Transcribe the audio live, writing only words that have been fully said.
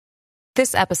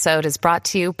This episode is brought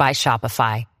to you by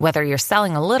Shopify. Whether you're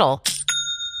selling a little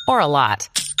or a lot,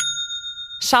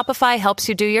 Shopify helps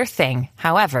you do your thing,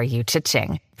 however you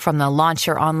cha-ching. From the launch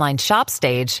your online shop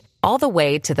stage, all the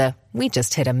way to the we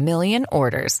just hit 1 million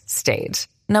orders stage.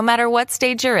 No matter what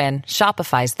stage you're in,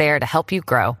 Shopify's there to help you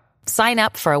grow. Sign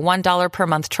up for a $1 per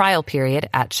month trial period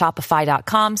at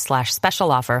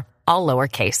shopify.com/special offer, all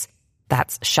lowercase.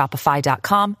 That's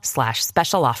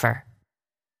shopify.com/special offer.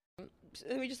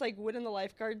 And we just like went in the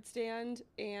lifeguard stand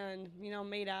and,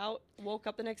 made out. Woke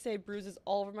up the next day, bruises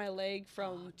all over my leg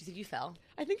from. Do you think you fell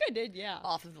I think I did, yeah.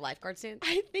 off of the lifeguard stand?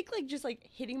 I think just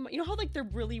hitting my. You know how they're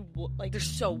really They're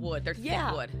so wood. They're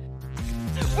thick wood.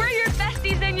 We're your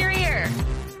besties in your ear.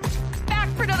 Back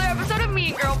for another episode of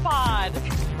Mean Girl Pod.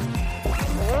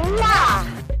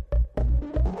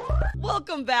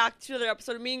 Welcome back to another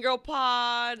episode of Mean Girl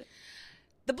Pod.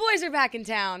 The boys are back in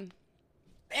town.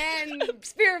 And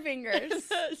Spirit Fingers.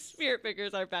 Spirit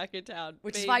Fingers are back in town.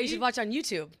 Which is why you should watch on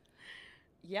YouTube.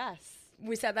 Yes.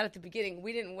 We said that at the beginning.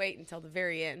 We didn't wait until the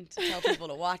very end to tell people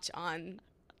to watch on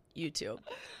YouTube.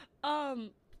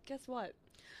 Guess what?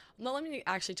 No, let me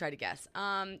actually try to guess.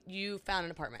 You found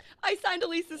an apartment. I signed a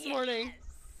lease this morning.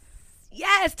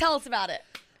 Yes, tell us about it.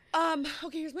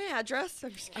 Okay, here's my address.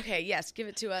 Okay, yes, give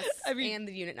it to us mean- and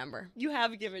the unit number. You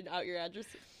have given out your address.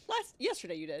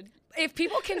 Yesterday you did. If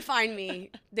people can find me,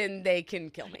 then they can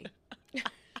kill me.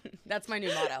 That's my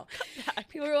new motto.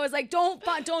 People are always like, don't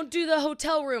do the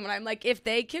hotel room. And I'm like, if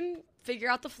they can figure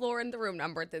out the floor and the room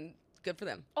number, then good for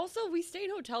them. Also, we stay in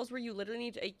hotels where you literally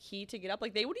need a key to get up.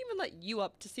 Like, they wouldn't even let you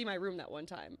up to see my room that one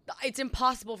time. It's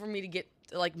impossible for me to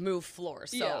move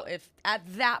floors. So if at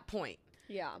that point,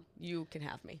 you can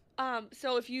have me.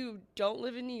 So if you don't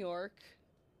live in New York,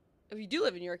 if you do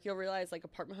live in New York, you'll realize,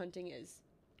 apartment hunting is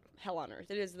hell on earth.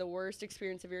 It is the worst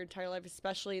experience of your entire life,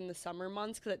 especially in the summer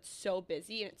months because it's so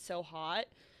busy and it's so hot.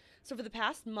 So for the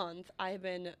past month, I have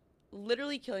been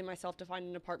literally killing myself to find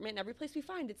an apartment. And every place we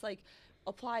find, it's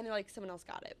apply and they're like, someone else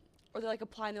got it. Or they're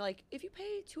apply and they're like, if you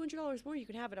pay $200 more, you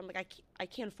can have it. I'm like, I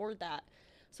can't afford that.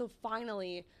 So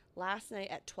finally, last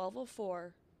night at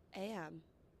 12:04 a.m.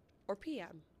 or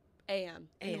p.m. a.m.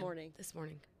 in the morning. This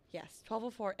morning. Yes,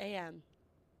 12:04 a.m.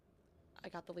 I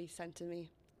got the lease sent to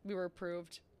me. We were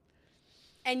approved.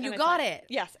 And you got it.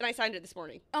 Yes, and I signed it this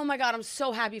morning. Oh my God, I'm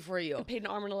so happy for you. I paid an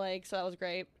arm and a leg, so that was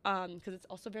great. Because it's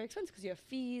also very expensive because you have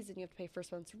fees and you have to pay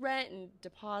first month's rent and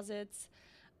deposits.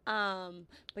 But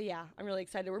yeah, I'm really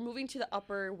excited. We're moving to the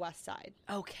Upper West Side.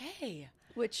 Okay.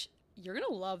 Which you're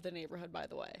gonna love the neighborhood, by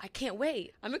the way. I can't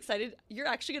wait. I'm excited. You're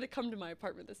actually gonna come to my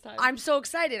apartment this time. I'm so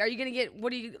excited. Are you gonna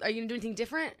are you gonna do anything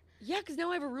different? Yeah, because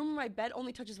now I have a room where my bed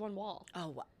only touches one wall. Oh,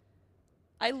 wow.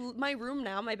 My room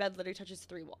now, my bed literally touches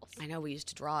 3 walls. I know, we used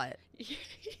to draw it.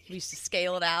 We used to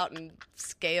scale it out and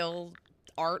scale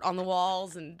art on the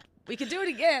walls, and we could do it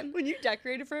again. When you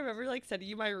decorated for him, I remember sending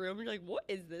you my room, and you're like, what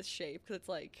is this shape? Because it's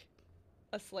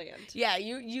a slant. Yeah,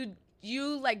 you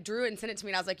drew it and sent it to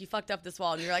me, and I was like, you fucked up this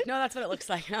wall. And you're like, no, that's what it looks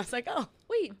like. And I was like, oh.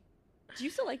 Wait, do you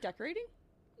still like decorating?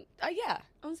 Yeah.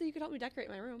 Oh, so you could help me decorate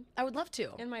my room. I would love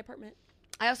to. And my apartment.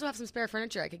 I also have some spare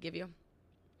furniture I could give you.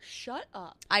 Shut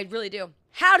up. I really do.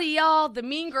 Howdy, y'all. The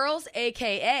Mean Girls,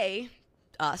 a.k.a.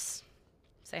 us.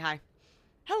 Say hi.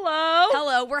 Hello.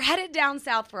 Hello. We're headed down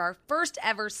south for our first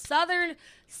ever Southern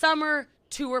Summer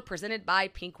Tour presented by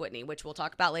Pink Whitney, which we'll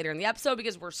talk about later in the episode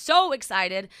because we're so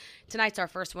excited. Tonight's our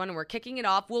first one, and we're kicking it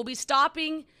off. We'll be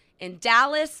stopping in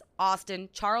Dallas, Austin,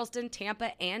 Charleston,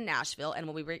 Tampa, and Nashville, and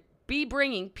we'll be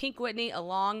bringing Pink Whitney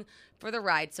along for the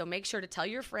ride. So make sure to tell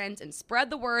your friends and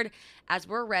spread the word as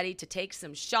we're ready to take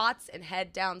some shots and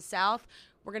head down south.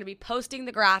 We're going to be posting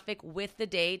the graphic with the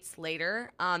dates later.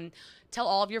 Tell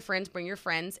all of your friends, bring your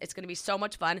friends. It's going to be so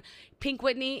much fun. Pink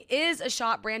Whitney is a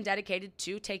shot brand dedicated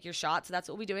to take your shot, so that's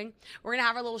what we'll be doing. We're going to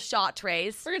have our little shot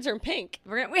trays. We're going to turn pink.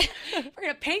 We're going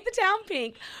to paint the town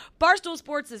pink. Barstool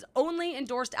Sports' only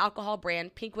endorsed alcohol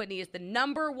brand, Pink Whitney, is the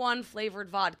 #1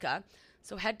 flavored vodka.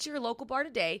 So head to your local bar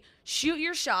today, shoot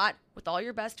your shot with all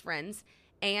your best friends,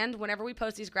 and whenever we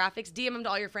post these graphics, DM them to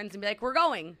all your friends and be like, we're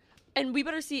going. And we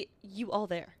better see you all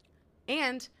there.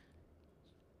 And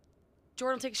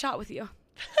Jordan will take a shot with you.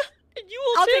 And you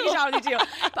will I'll too. take a shot with you too.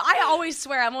 But I always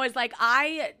swear, I'm always like,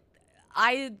 I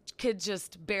could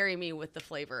just bury me with the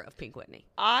flavor of Pink Whitney.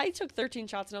 I took 13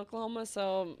 shots in Oklahoma,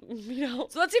 so,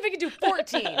 So let's see if we can do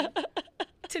 14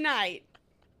 tonight.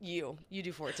 You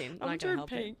do 14. I'm not gonna help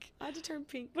pink. I had to turn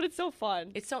pink. But it's so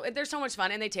fun. They're so much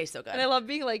fun, and they taste so good. And I love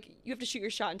being like, you have to shoot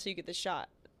your shot until you get the shot.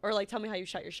 Or tell me how you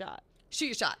shot your shot. Shoot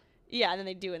your shot. Yeah, and then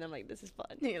they do, and I'm like, this is fun.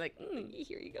 And you're like,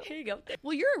 here you go. Here you go.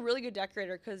 Well, you're a really good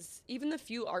decorator because even the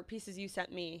few art pieces you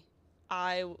sent me,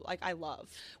 I love.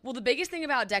 Well, the biggest thing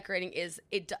about decorating is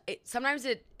sometimes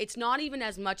it's not even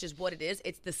as much as what it is,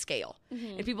 it's the scale.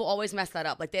 And people always mess that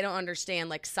up. Like, they don't understand,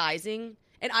 like, sizing.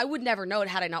 And I would never know it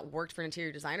had I not worked for an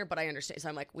interior designer, but I understand. So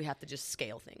I'm like, we have to just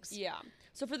scale things. Yeah.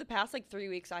 So for the past, like, 3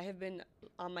 weeks, I have been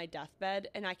on my deathbed,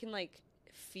 and I can, like,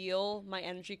 feel my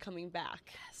energy coming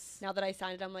back. Yes. Now that I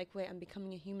signed it, I'm like, wait, I'm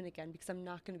becoming a human again because I'm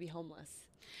not going to be homeless.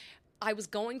 I was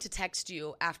going to text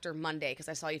you after Monday because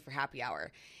I saw you for happy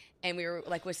hour. And we were,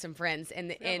 like, with some friends,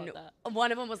 and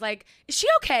one of them was like, is she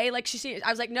okay? Like, I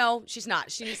was like, no, she's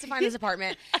not. She needs to find this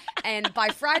apartment. And by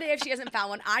Friday, if she hasn't found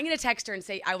one, I'm going to text her and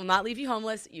say, I will not leave you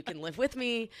homeless. You can live with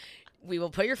me. We will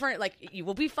put your furniture, like, you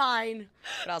will be fine.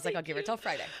 But I was like, I'll give her till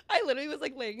Friday. I literally was,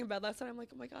 like, laying in bed last night. I'm like,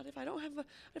 oh, my God, if I don't have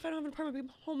an apartment, I'll be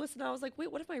homeless. And I was like,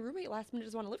 wait, what if my roommate last minute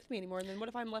doesn't want to live with me anymore? And then what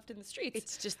if I'm left in the streets?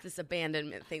 It's just this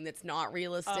abandonment thing that's not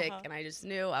realistic. And I just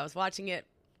knew. I was watching it.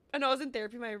 And I was in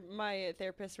therapy. My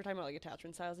therapist, we're talking about, like,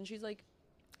 attachment styles, and she's like,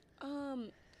 I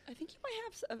think you might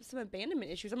have some abandonment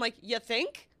issues. I'm like, you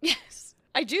think? Yes.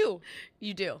 I do.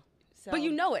 You do. So, But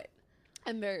you know it.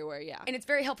 I'm very aware, yeah. And it's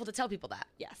very helpful to tell people that.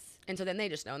 Yes. And so then they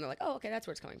just know, and they're like, oh, okay, that's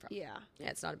where it's coming from. Yeah.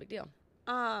 Yeah, it's not a big deal.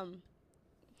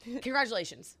 Congratulations.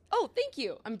 Congratulations. Oh, thank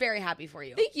you. I'm very happy for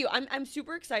you. Thank you. I'm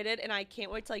super excited, and I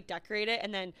can't wait to, like, decorate it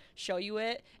and then show you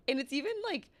it. And it's even,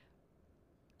 like,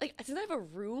 since I have a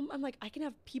room, I'm like, I can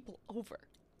have people over.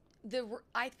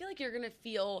 I feel like you're going to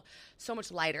feel so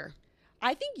much lighter.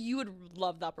 I think you would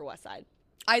love the Upper West Side.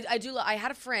 I do. I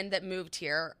had a friend that moved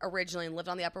here originally and lived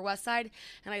on the Upper West Side,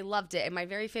 and I loved it. And my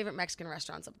very favorite Mexican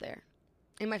restaurant's up there.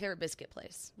 And my favorite biscuit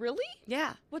place. Really?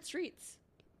 Yeah. What streets?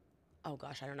 Oh,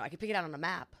 gosh, I don't know. I could pick it out on a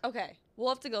map. Okay. We'll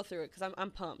have to go through it because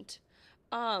I'm pumped.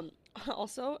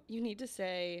 Also, you need to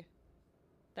say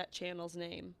that channel's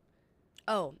name.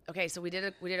 Oh, okay. So we did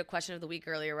a question of the week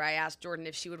earlier where I asked Jordan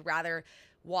if she would rather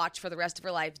watch for the rest of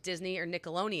her life Disney or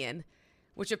Nickelodeon,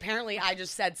 which apparently I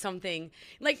just said something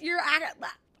like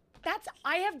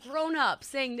I have grown up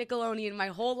saying Nickelodeon my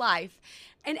whole life,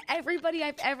 and everybody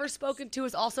I've ever spoken to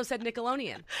has also said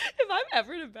Nickelodeon. If I'm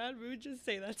ever in a bad mood, just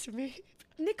say that to me.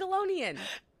 Nickelodeon.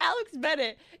 Alex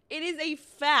Bennett, it is a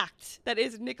fact that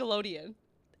is Nickelodeon.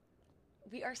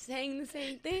 We are saying the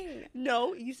same thing.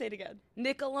 No, you say it again.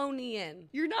 Nickelodeon.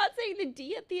 You're not saying the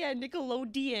D at the end.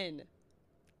 Nickelodeon.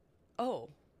 Oh.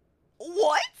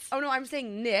 What? Oh, no, I'm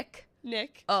saying Nick.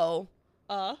 Nick. Oh.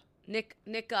 Nickelodeon.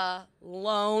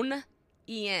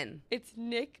 It's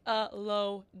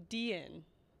Nickelodeon.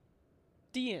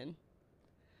 Dean.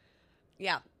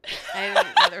 Yeah. I didn't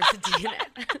know there was a D in it.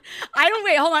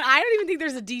 Wait, hold on. I don't even think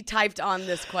there's a D typed on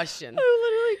this question. I'm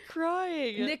literally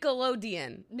crying.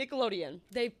 Nickelodeon.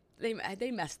 They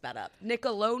messed that up.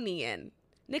 Nickelodeon.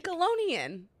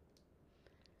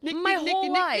 My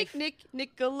whole life.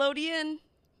 Nickelodeon.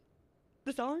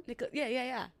 The song?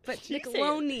 Yeah. But You say it.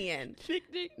 Nickelodeon.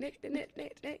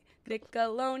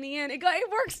 Nickelodeon. It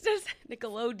works just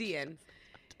Nickelodeon.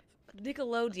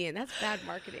 That's bad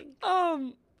marketing.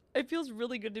 It feels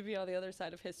really good to be on the other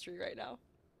side of history right now.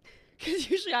 Because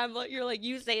usually you're like,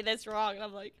 you say this wrong. And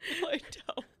I'm like, no, I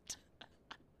don't.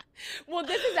 Well,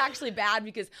 this is actually bad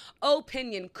because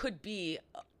opinion could be,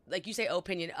 like you say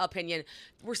opinion.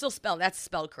 We're still that's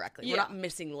spelled correctly. Yeah. We're not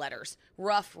missing letters.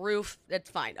 Rough, roof, that's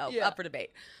fine. Oh, Yeah. up for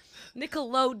debate.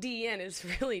 Nickelodeon is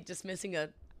really just missing a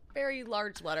very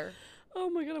large letter. Oh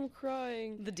my God, I'm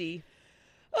crying. The D.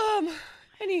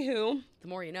 Anywho. The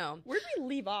more you know. Where did we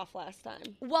leave off last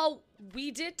time? Well,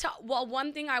 we did talk. Well,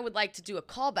 one thing I would like to do a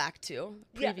callback to,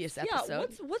 previous episode. Yeah,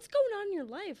 what's going on in your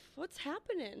life? What's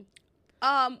happening?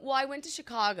 Well, I went to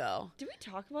Chicago. Did we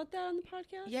talk about that on the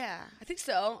podcast? Yeah, I think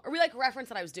so. Or we referenced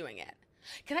that I was doing it.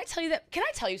 Can I tell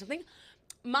you something?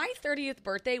 My 30th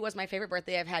birthday was my favorite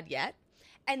birthday I've had yet.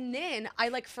 And then I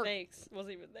Thanks.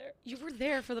 Wasn't even there. You were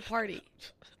there for the party.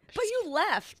 But you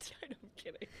left. I'm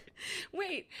kidding.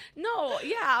 Wait, no,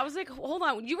 yeah, I was like, hold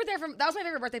on. You were there that was my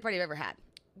favorite birthday party I've ever had.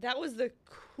 That was the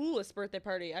coolest birthday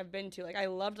party I've been to. Like, I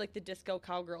loved, like, the disco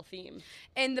cowgirl theme.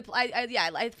 And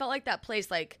I felt like that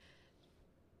place, like,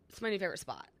 it's my new favorite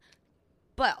spot.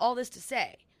 But all this to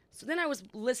say, so then I was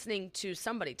listening to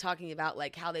somebody talking about,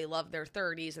 like, how they love their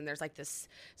 30s, and there's, like, this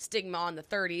stigma on the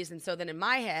 30s. And so then in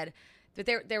my head, that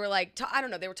they were, like, I don't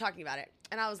know, they were talking about it.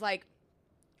 And I was like,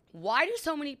 why do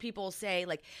so many people say,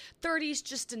 like, 30's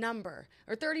just a number,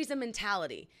 or 30's a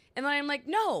mentality? And then I'm like,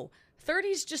 no,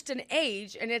 30's just an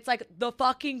age, and it's, like, the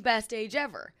fucking best age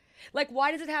ever. Like,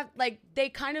 why does it have, like, they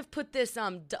kind of put this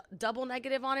double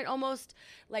negative on it almost.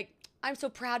 Like, I'm so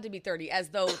proud to be 30, as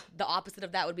though the opposite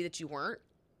of that would be that you weren't.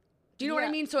 Do you know what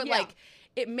I mean? So,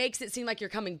 it makes it seem like you're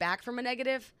coming back from a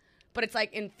negative, but it's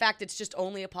like, in fact, it's just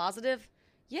only a positive.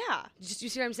 Yeah. Just you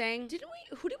see what I'm saying?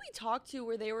 Who did we talk to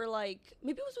where they were like,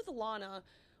 maybe it was with Alana,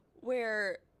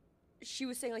 where she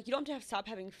was saying like, you don't have to stop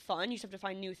having fun. You just have to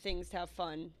find new things to have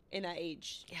fun in that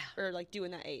age. Yeah. Or like do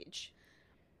in that age.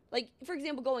 Like, for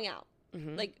example, going out.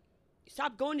 Mm-hmm. Like,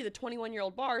 stop going to the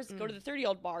 21-year-old bars. Go to the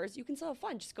 30-year-old bars. You can still have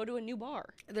fun. Just go to a new bar.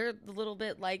 They're a little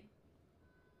bit like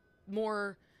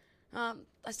more.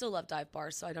 I still love dive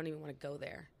bars, so I don't even want to go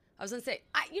there. I was gonna say,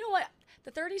 you know what?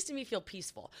 The 30s to me feel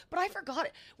peaceful, but I forgot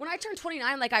it. When I turned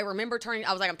 29, like I remember turning.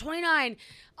 I was like, I'm 29.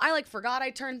 I like forgot I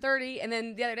turned 30, and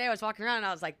then the other day I was walking around and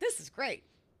I was like, this is great.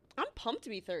 I'm pumped to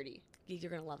be 30. You're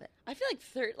gonna love it. I feel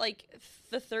like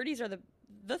the 30s are the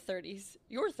 30s.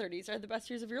 Your 30s are the best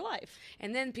years of your life.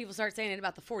 And then people start saying it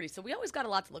about the 40s, so we always got a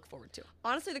lot to look forward to.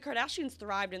 Honestly, the Kardashians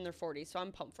thrived in their 40s, so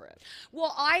I'm pumped for it.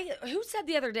 Well, who said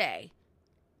the other day?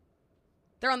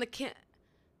 They're on the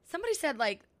somebody said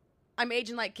like, I'm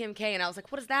aging like Kim K, and I was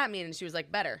like, what does that mean? And she was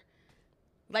like, better.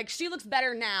 Like, she looks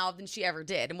better now than she ever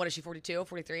did. And what is she, 42,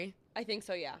 43? I think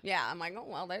so, yeah. Yeah, I'm like, oh,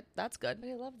 well, that's good. But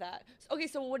I love that. Okay,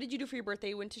 so what did you do for your birthday?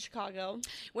 You went to Chicago.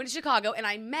 Went to Chicago, and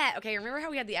I met, remember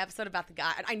how we had the episode about the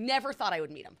guy? I never thought I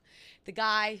would meet him. The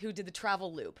guy who did the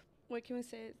travel loop. Wait, can we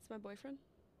say it's my boyfriend?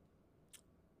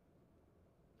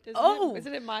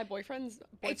 Isn't it my boyfriend's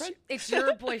boyfriend? It's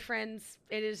your boyfriend's.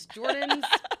 It is Jordan's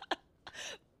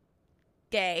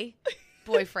gay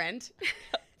boyfriend.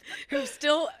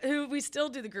 who we still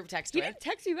do the group text He with. didn't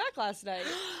text me back last night.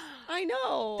 I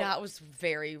know. That was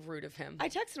very rude of him. I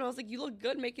texted him. I was like, "You look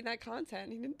good making that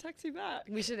content." He didn't text me back.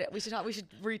 We should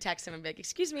retext him and be like,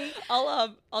 "Excuse me."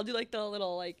 I'll do like the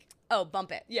little like. Oh,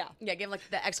 bump it. Yeah. Yeah, give him like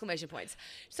the exclamation points.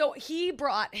 So he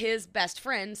brought his best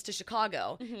friends to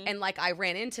Chicago, and like I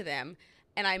ran into them,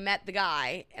 and I met the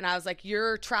guy, and I was like,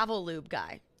 "You're travel lube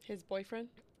guy." His boyfriend?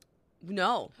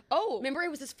 No. Oh. Remember, he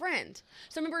was his friend.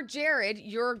 So remember Jared,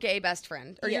 your gay best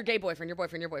friend, or your gay boyfriend, your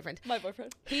boyfriend. My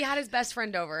boyfriend. He had his best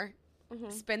friend over,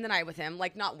 spend the night with him,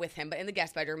 like not with him, but in the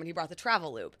guest bedroom, and he brought the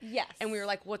travel lube. Yes. And we were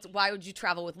like, why would you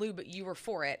travel with lube? But you were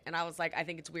for it. And I was like, I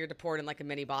think it's weird to pour it in like a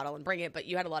mini bottle and bring it, but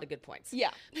you had a lot of good points.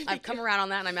 Yeah. I've come around on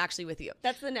that, and I'm actually with you.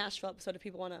 That's the Nashville episode if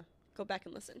people want to go back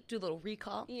and listen. Do a little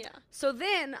recall. Yeah. So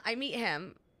then I meet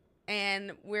him,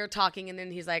 and we're talking, and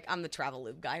then he's like, I'm the travel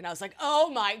lube guy. And I was like, oh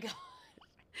my God.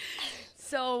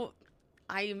 So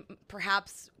I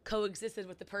perhaps coexisted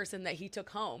with the person that he took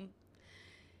home.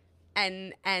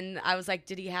 And I was like,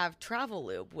 did he have travel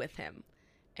lube with him?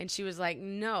 And she was like,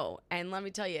 no. And let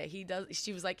me tell you,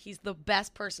 she was like, he's the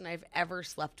best person I've ever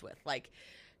slept with. Like,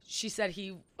 she said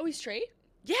Oh, he's straight?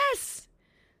 Yes.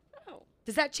 Oh.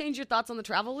 Does that change your thoughts on the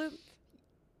travel lube?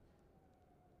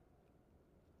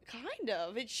 Kind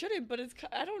of. It shouldn't, but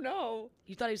I don't know.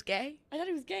 You thought he was gay? I thought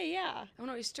he was gay, yeah. Oh,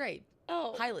 no, he's straight.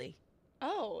 Oh. Highly.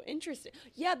 Oh, interesting.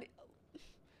 Yeah.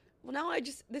 Well, now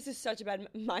this is such a bad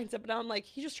mindset, but now I'm like,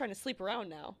 he's just trying to sleep around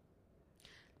now.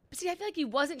 But see, I feel like he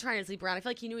wasn't trying to sleep around. I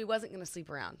feel like he knew he wasn't going to sleep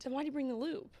around. Then why'd he bring the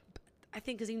lube? I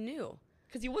think because he knew.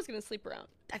 Because he was going to sleep around.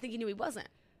 I think he knew he wasn't.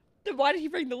 Then why did he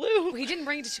bring the lube? Well, he didn't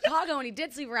bring it to Chicago, and he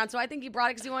did sleep around, so I think he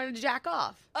brought it because he wanted to jack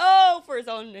off. Oh, for his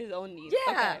own needs.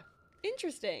 Yeah. Okay.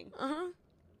 Interesting. Uh-huh.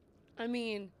 I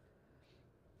mean,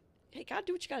 hey, gotta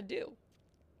do what you gotta do.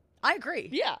 I agree.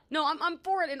 Yeah. No, I'm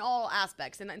for it in all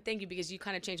aspects, and thank you because you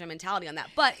kind of changed my mentality on that.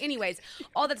 But anyways,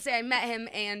 all that to say, I met him,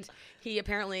 and he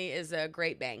apparently is a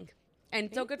great bang.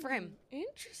 And so good for him.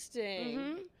 Interesting.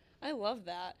 Mm-hmm. I love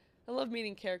that. I love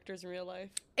meeting characters in real life.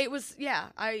 It was, yeah,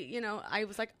 I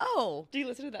was like, oh. Do you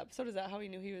listen to the episode? Is that how he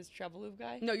knew he was travel lube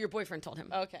guy? No, your boyfriend told him.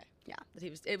 Okay. Yeah, that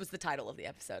it was the title of the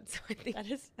episode. So I think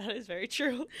that is very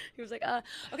true. He was like,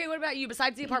 okay, what about you?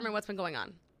 Besides the apartment, what's been going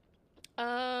on?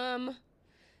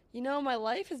 My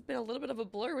life has been a little bit of a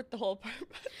blur with the whole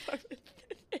apartment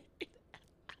thing.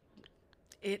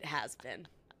 It has been.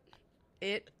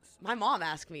 My mom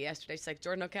asked me yesterday, she's like,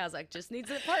 Jordan, okay? I was like, just needs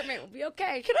an apartment. We'll be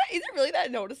okay. Is it really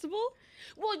that noticeable?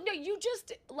 Well, no, you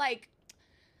just, like,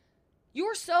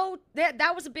 you're so,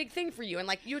 that was a big thing for you. And,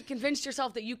 like, you had convinced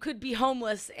yourself that you could be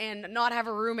homeless and not have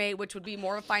a roommate, which would be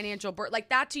more of a financial burden. Like,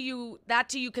 that to you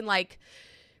can, like.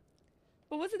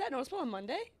 But was it that noticeable on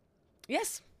Monday?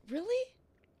 Yes. Really?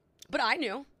 But I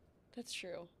knew. That's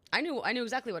true. I knew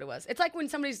exactly what it was. It's like when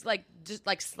somebody's like just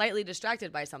like slightly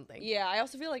distracted by something. Yeah, I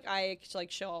also feel like I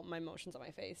like show all my emotions on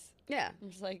my face. Yeah. I'm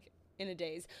just like in a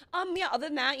daze. Yeah, other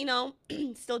than that,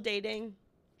 still dating.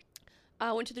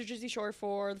 Went to the Jersey Shore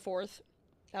for the 4th.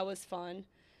 That was fun.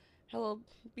 Had a little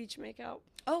beach makeout.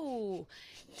 Oh,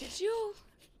 did you?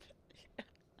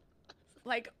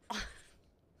 Like I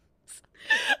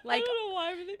don't know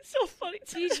why everything's so funny.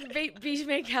 Beach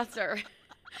makeouts are.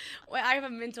 Wait, I have a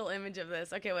mental image of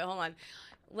this. Okay, wait, hold on.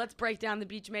 let's break down the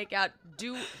beach makeout.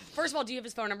 First of all, do you have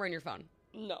his phone number in your phone?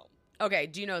 No. Okay,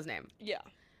 do you know his name? Yeah.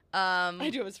 I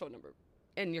do have his phone number.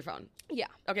 In your phone? Yeah.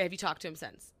 Okay, have you talked to him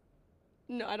since?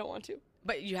 No, I don't want to.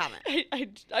 But you haven't.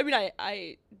 I mean,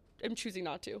 I am choosing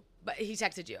not to. But he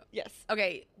texted you? Yes.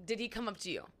 Okay, did he come up to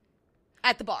you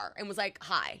at the bar and was like,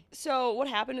 hi? So what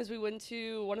happened is we went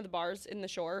to one of the bars in the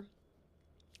shore,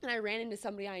 and I ran into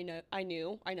somebody I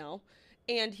know,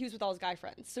 and he was with all his guy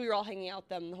friends. So we were all hanging out with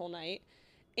them the whole night,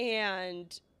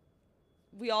 and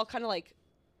we all kind of like,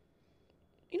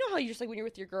 you know how you just like when you're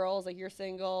with your girls, like you're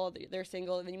single, they're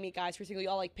single, and then you meet guys who are single, you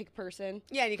all like pick a person.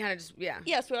 Yeah, and you kind of just, yeah.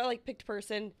 Yeah, so I like picked a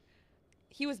person.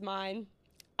 He was mine.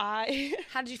 How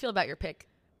did you feel about your pick?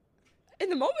 In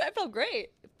the moment, I felt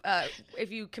great.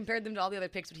 If you compared them to all the other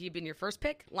picks, would he have been your first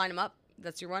pick? Line them up.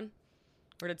 That's your one?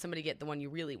 Or did somebody get the one you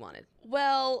really wanted?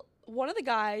 Well, one of the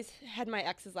guys had my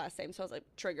ex's last name, so I was like,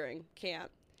 triggering,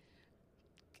 can't.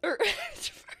 Or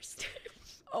first name.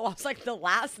 Oh, I was like, the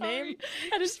last name?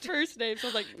 Had his first name, so I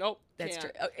was like, nope, That's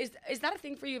can't. true. Oh, is that a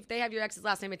thing for you? If they have your ex's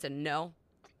last name, it's a no?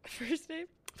 First name?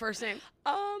 First name?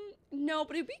 No,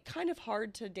 but it'd be kind of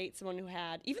hard to date someone who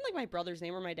had even like my brother's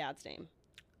name or my dad's name.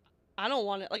 I don't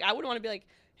want to, like, I wouldn't want to be like,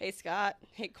 hey, Scott,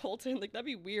 hey, Colton. Like, that'd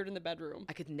be weird in the bedroom.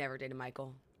 I could never date a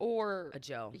Michael. Or a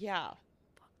Joe. Yeah.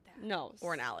 Fuck that. No.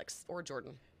 Or an Alex. Or a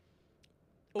Jordan.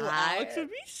 Oh, Alex would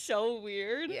be so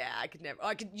weird. Yeah, I could never.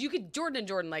 You could Jordan and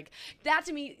Jordan, like that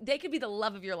to me. They could be the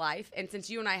love of your life, and since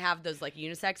you and I have those like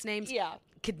unisex names, Yeah.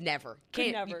 could never.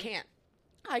 You can't.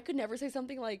 I could never say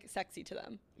something like sexy to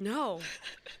them. No.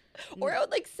 Or I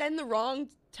would like send the wrong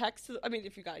text. I mean,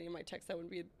 if you got any of my texts, that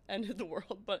wouldn't be the end of the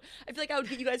world. But I feel like I would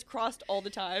get you guys crossed all the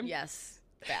time. Yes.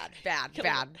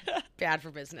 Bad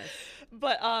for business.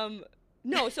 But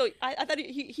no. So I thought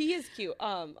he is cute.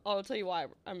 I'll tell you why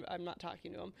I'm not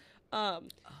talking to him.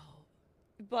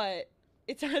 But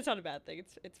it's not a bad thing.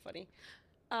 It's funny.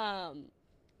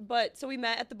 But so we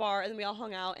met at the bar and then we all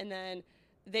hung out and then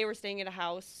they were staying at a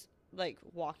house like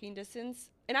walking distance.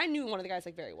 And I knew one of the guys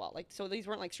like very well. Like, so these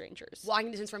weren't like strangers.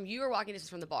 Walking distance from you or walking distance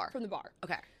from the bar? From the bar.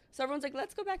 Okay. So everyone's like,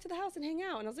 let's go back to the house and hang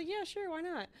out. And I was like, yeah, sure, why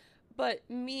not? But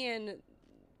me and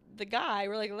the guy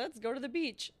were like, let's go to the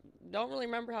beach. Don't really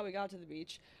remember how we got to the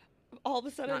beach. All of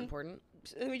a sudden, Not important.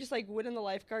 And we just like went in the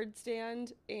lifeguard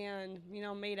stand and, you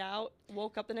know, made out.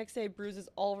 Woke up the next day, bruises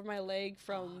all over my leg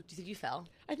from. Do you think you fell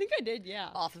I think I did, yeah.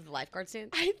 off of the lifeguard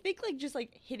stand? I think like just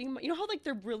like hitting my, you know how like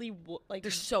they're really like.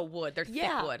 They're so wood. They're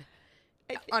Yeah. thick wood.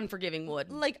 Unforgiving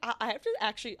wood. Like I have to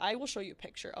actually, I will show you a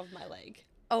picture of my leg.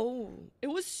 Oh. It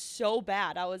was so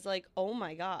bad. I was like, oh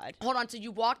my God. Hold on. So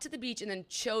you walked to the beach and then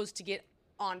chose to get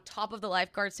on top of the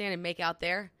lifeguard stand and make out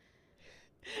there?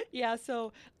 Yeah,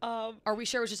 so. Are we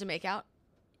sure it was just a make out?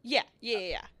 Yeah.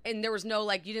 And there was no,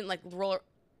 like, you didn't, like, roll.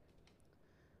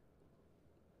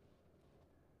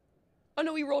 Oh,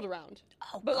 no, we rolled around.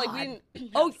 Oh, but, like, God. we didn't. have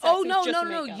Oh, sex. It was no. just a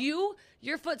makeout.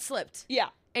 Your foot slipped Yeah.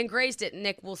 and grazed it.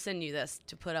 Nick will send you this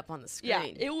to put up on the screen.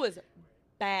 Yeah. It was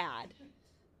bad.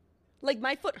 Like,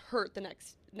 my foot hurt the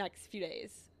next few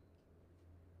days.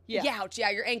 Yeah. Ouch. Yeah,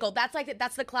 your ankle. That's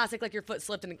the classic, like, your foot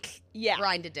slipped and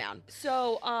grinded down.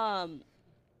 So,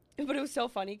 but it was so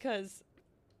funny because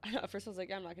at first I was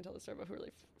like, I'm not going to tell the story, but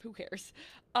who cares?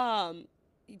 Don't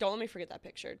let me forget that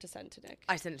picture to send to Nick.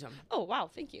 I sent it to him. Oh, wow.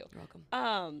 Thank you. You're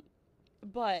welcome.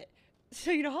 But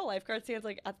so you know how lifeguard stands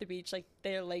like at the beach, like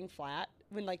they're laying flat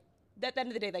when like at the end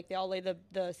of the day, like they all lay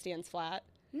the stands flat.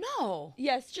 No.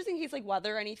 Yes, just in case like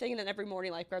weather or anything, and then every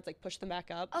morning lifeguards like push them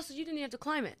back up. Oh, so you didn't even have to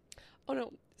climb it? Oh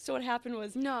no. So what happened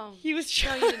was No. he was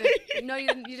trying. No, you didn't. No, you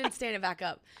didn't stand it back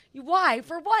up. Why?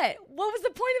 For what? What was the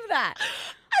point of that?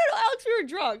 I don't know, Alex. We were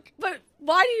drunk, But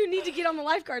why do you need to get on the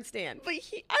lifeguard stand? but I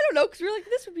don't know, because we were like,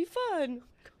 this would be fun.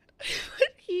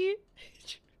 But he.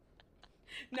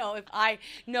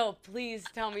 No, please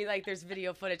tell me like there's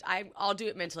video footage. I'll do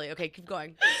it mentally. Okay, keep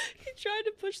going. He tried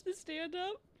to push the stand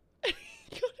up. He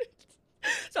couldn't.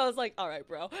 So I was like, all right,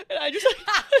 bro. And I just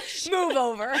like, Move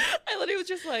over. I literally was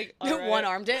just like, all right.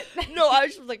 One-armed it. No, I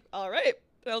was just like, all right.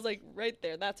 And I was like, right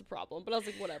there, that's a problem. But I was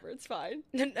like, whatever, it's fine.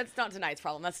 That's not tonight's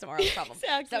problem. That's tomorrow's problem.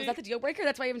 Exactly. So was that the deal breaker?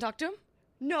 That's why you haven't talked to him?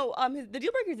 No, the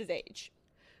deal breaker is his age.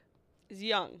 He's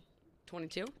young.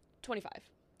 22? 25.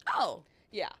 Oh.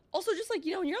 Yeah. Also, just like,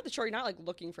 you know, when you're at the shore, you're not like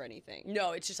looking for anything.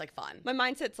 No, it's just like fun. My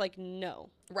mindset's like, no.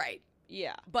 Right.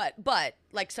 Yeah. But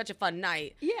like such a fun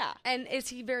night. Yeah. And is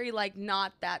he very like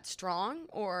not that strong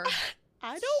or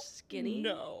I don't skinny?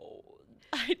 No.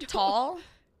 I don't. Tall?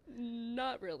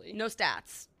 Not really. No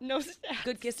stats. No stats.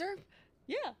 Good kisser?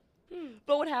 Yeah.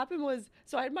 But what happened was,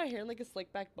 so I had my hair in like a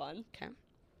slick back bun. Okay.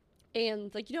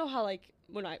 And like, you know how like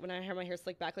when I have my hair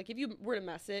slicked back, like if you were to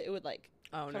mess it, it would like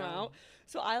Oh, come no. out.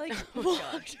 So I like Oh,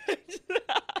 walked into the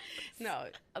house. No.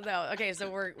 Okay,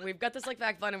 so we've got this like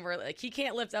back fun, and we're like, he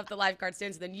can't lift up the lifeguard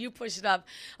stand, so then you push it up.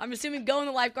 I'm assuming go in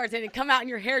the lifeguard stand and come out, and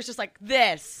your hair is just like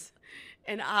this.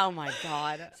 And oh my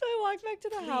god. So I walked back to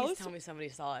the Please house tell me somebody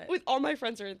saw it. with all my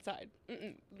friends are inside.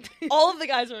 All of the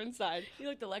guys are inside. You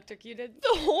looked electrocuted.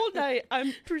 The whole night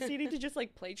I'm proceeding to just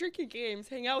like play drinking games,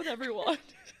 hang out with everyone.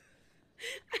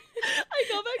 I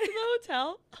go back to the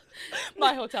hotel,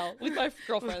 my hotel, with my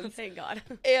girlfriends, Thank God.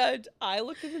 and I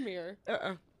look in the mirror,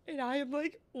 and I am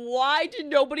like, why did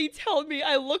nobody tell me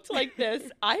I looked like this?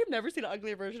 I have never seen an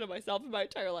uglier version of myself in my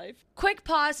entire life. Quick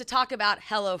pause to talk about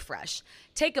HelloFresh.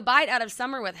 Take a bite out of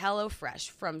summer with HelloFresh.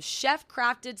 From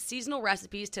chef-crafted seasonal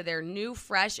recipes to their new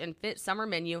fresh and fit summer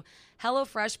menu,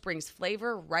 HelloFresh brings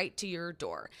flavor right to your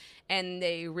door. And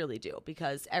they really do,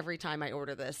 because every time I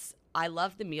order this, I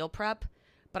love the meal prep,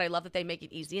 but I love that they make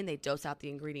it easy and they dose out the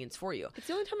ingredients for you. It's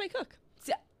the only time I cook.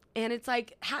 And it's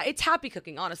like, it's happy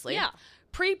cooking, honestly. Yeah.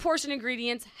 Pre-portioned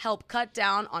ingredients help cut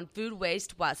down on food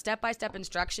waste, while step-by-step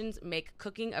instructions make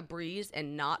cooking a breeze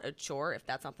and not a chore, if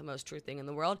that's not the most true thing in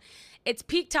the world. It's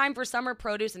peak time for summer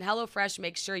produce, and HelloFresh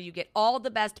makes sure you get all the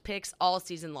best picks all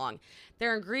season long.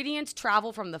 Their ingredients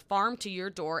travel from the farm to your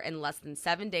door in less than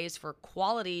 7 days for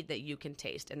quality that you can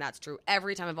taste. And that's true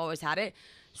every time. I've always had it.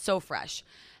 So fresh.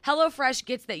 HelloFresh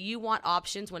gets that you want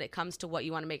options when it comes to what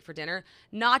you want to make for dinner,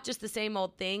 not just the same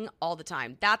old thing all the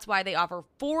time. That's why they offer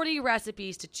 40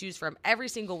 recipes to choose from every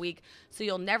single week, so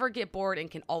you'll never get bored and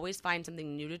can always find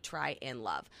something new to try and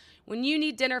love. When you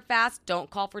need dinner fast, don't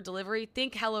call for delivery.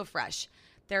 Think HelloFresh.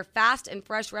 Their fast and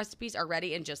fresh recipes are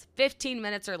ready in just 15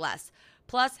 minutes or less.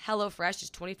 Plus, HelloFresh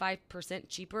is 25%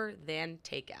 cheaper than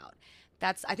takeout.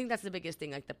 I think that's the biggest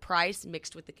thing, like the price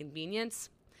mixed with the convenience.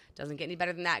 Doesn't get any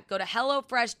better than that. Go to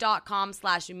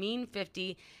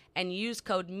HelloFresh.com/mean50 and use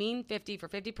code MEAN50 for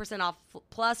 50% off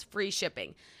plus free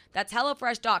shipping. That's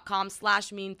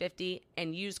HelloFresh.com/mean50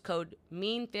 and use code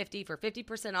MEAN50 for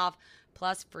 50% off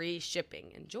plus free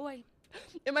shipping. Enjoy.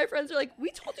 And my friends are like,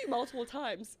 we told you multiple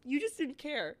times. You just didn't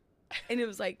care. And it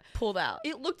was like pulled out.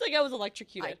 It looked like I was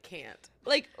electrocuted. I can't.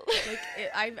 Like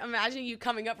I'm imagining you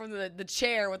coming up from the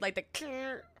chair with like the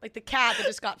cat that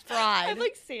just got I fried. have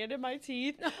like sand in my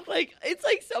teeth. Like it's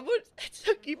like someone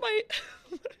took my.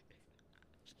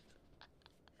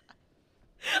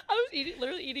 I was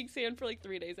literally eating sand for like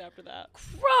 3 days after that.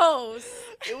 Gross.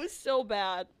 It was so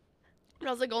bad. And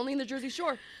I was like, only in the Jersey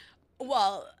Shore.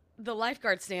 Well, the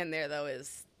lifeguard stand there though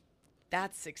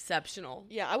that's exceptional.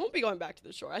 Yeah, I won't be going back to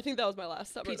the shore. I think that was my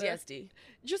last summer there. PTSD.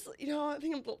 Just, I think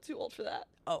I'm a little too old for that.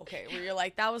 Oh, okay. Where you're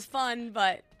like, that was fun,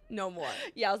 but no more.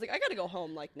 Yeah, I was like, I gotta go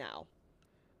home like now.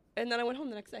 And then I went home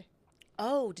the next day.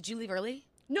 Oh, did you leave early?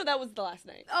 No, that was the last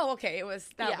night. Oh, okay.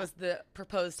 That Yeah. was the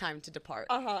proposed time to depart.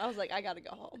 I was like, I gotta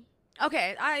go home.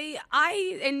 Okay.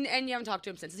 And you haven't talked to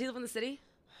him since. Does he live in the city?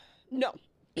 No.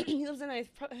 He lives in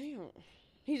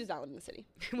he does not live in the city.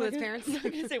 With his parents? I'm not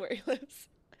gonna say where he lives.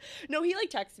 No, he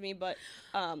like texted me, but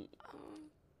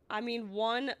I mean,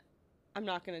 one, I'm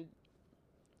not gonna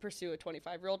pursue a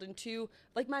 25-year-old, and two,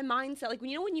 like my mindset, like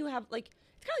when you have like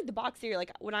it's kind of like the box theory.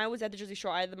 Like when I was at the Jersey Shore,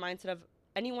 I had the mindset of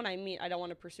anyone I meet, I don't want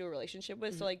to pursue a relationship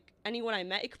with. Mm-hmm. So like anyone I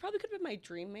met, it probably could have been my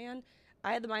dream man.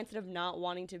 I had the mindset of not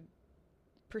wanting to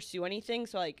pursue anything,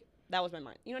 so like that was my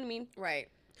mind. You know what I mean? Right.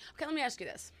 Okay, let me ask you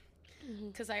this.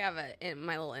 Because I have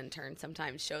my little intern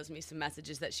sometimes shows me some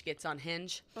messages that she gets on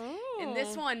Hinge. Oh. And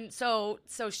this one, so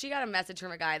she got a message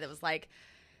from a guy that was like,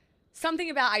 something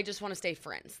about I just want to stay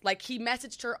friends. Like he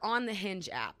messaged her on the Hinge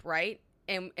app, right?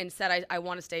 And said, I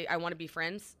want to be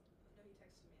friends. No, he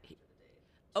texted me after the date.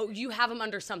 Oh, you have him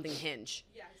under something Hinge.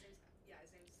 Yeah, his name's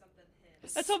something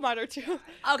Hinge. That's how mine are too.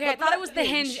 Okay, I thought it was the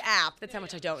Hinge app. That's how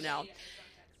much I don't know. Yeah,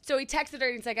 So he texted her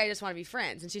and he's like, I just want to be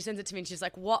friends. And she sends it to me and she's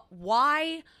like, what?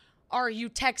 Why are you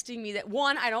texting me that?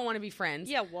 One, I don't want to be friends.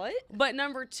 Yeah, what? But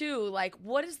number two, like,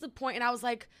 what is the point? And I was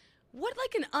like,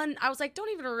 I was like, don't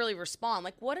even really respond.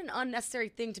 Like, what an unnecessary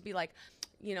thing to be like,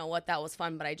 you know what, that was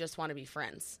fun, but I just want to be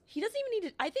friends. He doesn't even need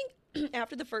to. I think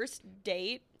after the first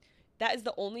date, that is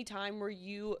the only time where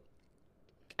you,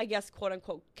 I guess, quote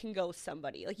unquote, can ghost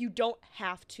somebody. Like, you don't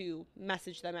have to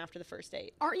message them after the first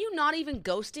date. Aren't you not even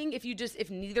ghosting if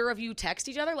neither of you text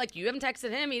each other? Like, you haven't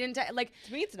texted him, he didn't like.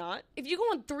 To me, it's not. If you go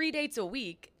on 3 dates a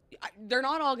week, they're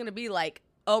not all going to be like,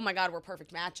 oh my God, we're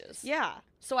perfect matches. Yeah.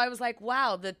 So I was like,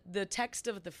 wow, the text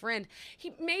of the friend,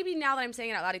 he maybe now that I'm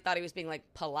saying it out loud, he thought he was being like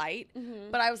polite,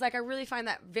 but I was like, I really find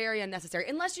that very unnecessary.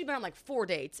 Unless you've been on like 4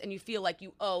 dates and you feel like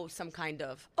you owe some kind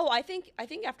of. Oh, I think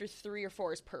after 3 or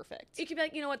 4 is perfect. You could be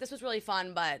like, you know what, this was really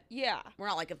fun, but Yeah. we're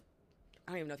not like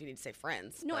don't even know if you need to say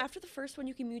friends. No, but after the first one,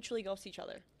 you can mutually ghost each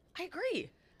other. I agree.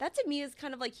 That to me is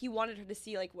kind of like he wanted her to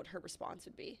see like what her response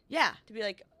would be. Yeah. To be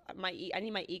like, I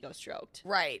need my ego stroked.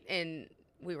 Right. And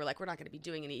we were like, we're not going to be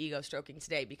doing any ego stroking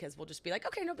today because we'll just be like,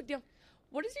 okay, no big deal.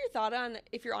 What is your thought on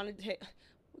if you're on a date?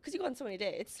 Because you go on so many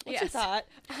dates. What's your Yes. thought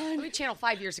I on mean, Channel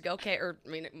 5 years ago, okay, or I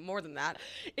mean, more than that.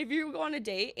 if you go on a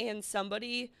date and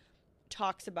somebody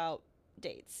talks about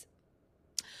dates?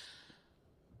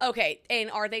 Okay,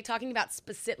 and are they talking about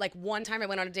specific, like one time I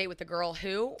went on a date with a girl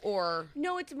who, or?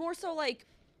 No, it's more so like,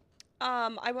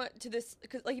 I went to this,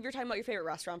 cause like if you're talking about your favorite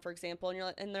restaurant, for example,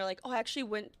 and and they're like, oh, I actually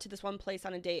went to this one place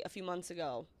on a date a few months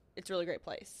ago. It's a really great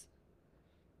place.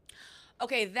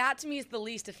 Okay, that to me is the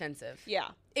least offensive. Yeah.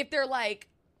 If they're like,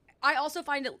 I also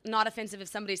find it not offensive if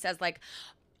somebody says like,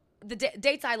 the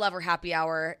dates I love are happy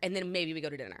hour, and then maybe we go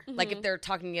to dinner. Like if they're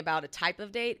talking about a type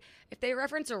of date, if they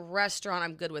reference a restaurant,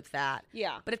 I'm good with that.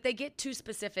 Yeah. But if they get too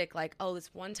specific, like, oh,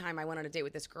 this one time I went on a date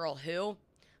with this girl who,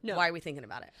 No. why are we thinking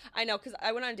about it? I know, because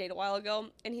I went on a date a while ago,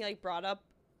 and he like brought up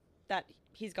that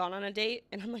he's gone on a date,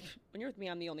 and I'm like, when you're with me,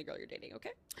 I'm the only girl you're dating,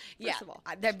 okay? First of all.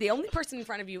 The only person in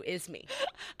front of you is me.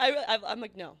 I'm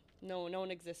like, no one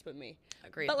exists but me.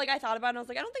 Agreed. But like I thought about it, and I was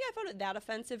like, I don't think I found it that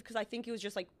offensive, because I think it was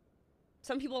just like,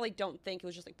 some people like don't think it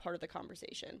was just like part of the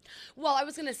conversation. Well, I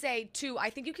was going to say, too, I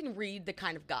think you can read the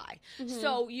kind of guy.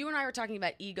 So you and I were talking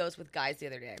about egos with guys the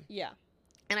other day. Yeah.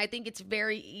 And I think it's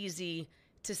very easy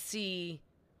to see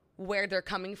where they're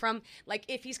coming from. Like,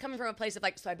 if he's coming from a place of,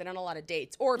 like, so I've been on a lot of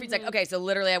dates. Or if he's like, okay, so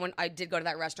literally I did go to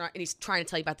that restaurant, and he's trying to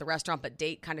tell you about the restaurant, but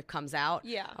date kind of comes out.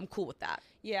 Yeah. I'm cool with that.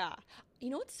 Yeah.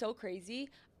 You know what's so crazy?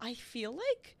 I feel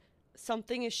like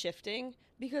something is shifting,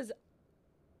 because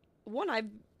one, I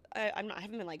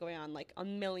haven't been like going on like a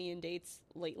million dates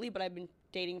lately, but I've been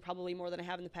dating probably more than I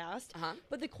have in the past. Uh-huh.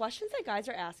 But the questions that guys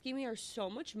are asking me are so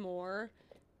much more,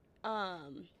 I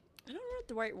don't know what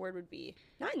the right word would be.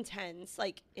 Not intense,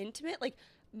 like intimate. Like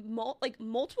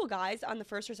multiple guys on the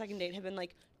first or second date have been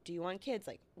like, do you want kids?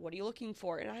 Like, what are you looking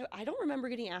for? And I don't remember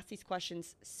getting asked these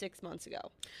questions 6 months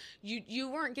ago. You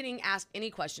weren't getting asked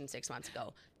any questions 6 months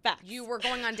ago. Facts. You were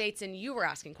going on dates and you were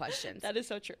asking questions. That is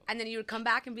so true. And then you would come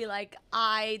back and be like,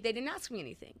 they didn't ask me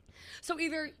anything. So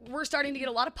either we're starting to get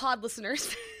a lot of pod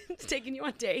listeners taking you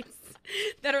on dates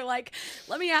that are like,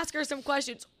 let me ask her some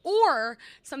questions, or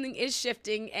something is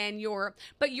shifting and you're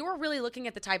really looking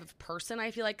at the type of person I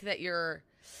feel like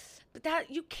but that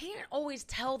you can't always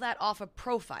tell that off a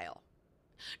profile.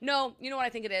 No, you know what I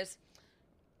think it is?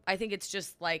 I think it's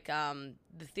just like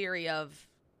the theory of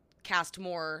cast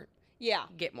more, Yeah.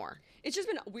 get more. It's just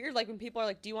been weird, like when people are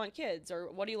like, do you want kids, or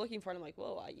what are you looking for? And I'm like,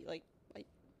 whoa,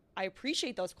 I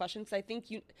appreciate those questions, because I think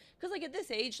because like at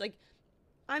this age, like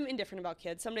I'm indifferent about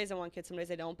kids. Some days I want kids, some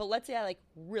days I don't. But let's say I like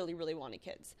really, really wanted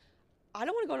kids. I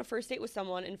don't want to go on a first date with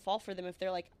someone and fall for them if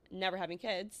they're like never having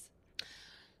kids.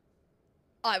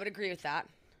 I would agree with that.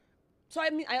 So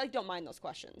I mean, I like don't mind those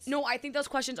questions. No, I think those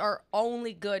questions are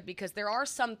only good because there are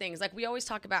some things, like we always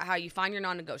talk about how you find your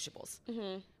non-negotiables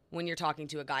when you're talking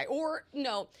to a guy. Or,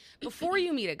 no, before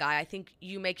you meet a guy, I think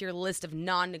you make your list of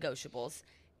non-negotiables.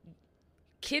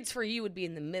 Kids for you would be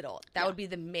in the middle. That would be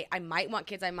I might want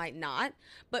kids, I might not.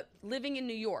 But living in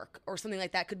New York or something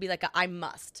like that could be like I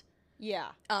must. Yeah.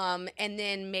 And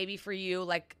then maybe for you,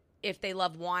 like, if they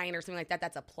love wine or something like that,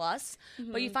 that's a plus.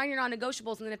 But you find your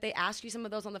non-negotiables, and then if they ask you some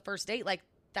of those on the first date, like,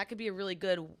 that could be a really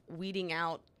good weeding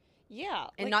out. Yeah.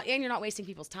 And like, you're not wasting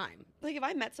people's time. like if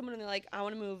I met someone and they're like, I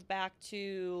want to move back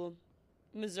to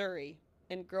Missouri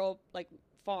and grow like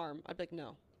farm, I'd be like,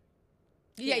 no.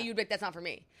 Yeah, Yeah. you'd be like, that's not for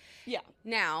me. Yeah.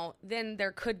 Now, then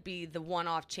there could be the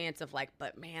one-off chance of like,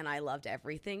 but man, I loved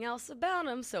everything else about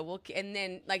him, so and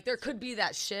then like there could be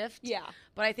that shift. Yeah.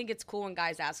 But I think it's cool when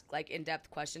guys ask like in-depth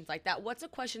questions like that. What's a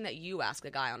question that you ask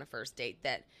a guy on a first date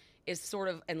that is sort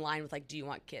of in line with like, do you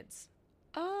want kids?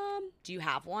 Do you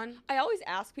have one? I always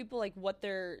ask people like what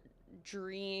their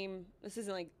dream. This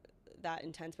isn't like that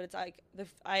intense, but it's like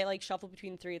I like shuffle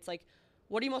between three. It's like,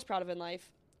 what are you most proud of in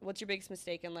life? What's your biggest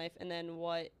mistake in life? And then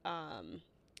what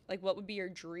would be your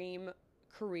dream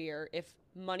career if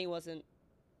money wasn't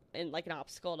in like an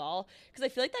obstacle at all? Because I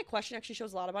feel like that question actually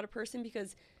shows a lot about a person,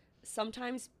 because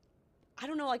sometimes, I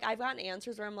don't know, like I've gotten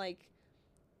answers where I'm like,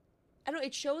 I don't know,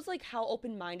 it shows like how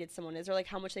open-minded someone is, or like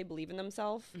how much they believe in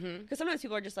themselves. Because sometimes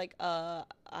people are just like, a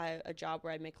job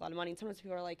where I make a lot of money. And sometimes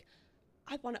people are like,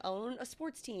 I want to own a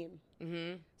sports team.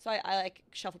 So I like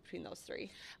shuffle between those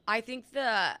three. I think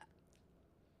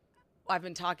I've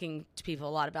been talking to people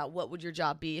a lot about what would your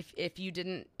job be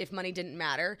if money didn't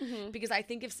matter, because I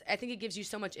think it gives you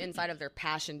so much insight of their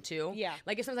passion too. Yeah.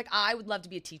 Like if someone's like, I would love to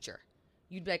be a teacher.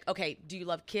 you'd be like, okay, do you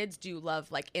love kids? Do you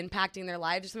love like impacting their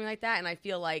lives or something like that? And I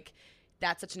feel like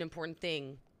that's such an important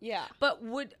thing. Yeah. But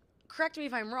correct me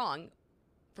if I'm wrong,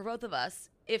 for both of us,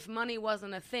 if money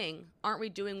wasn't a thing, aren't we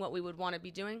doing what we would want to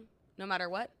be doing no matter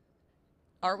what?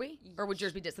 Are we? Or would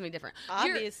yours be something different?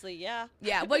 Obviously, yeah.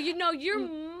 Yeah, well, you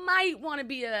might want to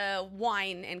be a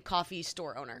wine and coffee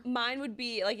store owner. Mine would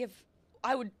be like if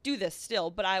I would do this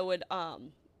still, but I would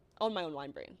own my own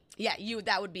wine brand. Yeah,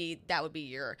 that would be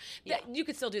your. Yeah. You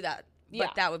could still do that, but Yeah.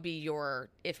 that would be your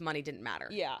if money didn't matter.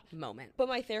 Yeah. Moment. But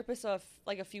my therapist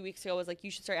like a few weeks ago was like, you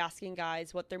should start asking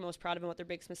guys what they're most proud of and what their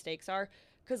biggest mistakes are,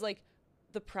 because like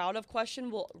the proud of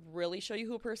question will really show you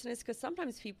who a person is. Because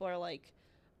sometimes people are like,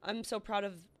 I'm so proud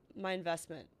of my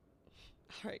investment.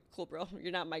 All right, cool, bro.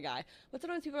 You're not my guy. But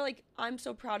sometimes people are like, I'm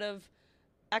so proud of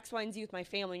X, Y, and Z with my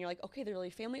family. And you're like, okay, they're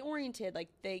really family oriented. Like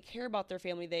they care about their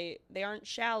family. They aren't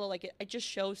shallow. Like it just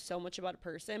shows so much about a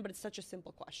person, but it's such a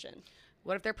simple question.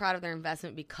 What if they're proud of their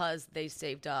investment because they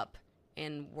saved up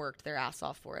and worked their ass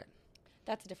off for it?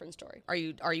 That's a different story. Are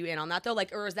you in on that though? Like,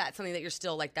 or is that something that you're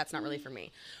still like, that's not really for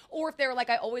me? Or if they were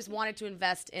like, I always wanted to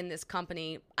invest in this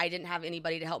company, I didn't have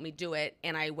anybody to help me do it,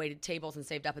 and I waited tables and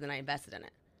saved up, and then I invested in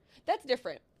it. That's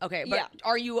different. Okay, but Yeah.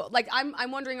 are you like,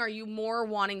 I'm wondering, are you more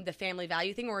wanting the family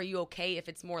value thing, or are you okay if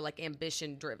it's more like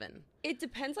ambition driven? It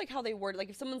depends like how they word it. Like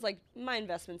if someone's like, my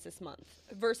investments this month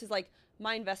versus like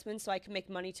my investments so I can make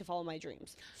money to follow my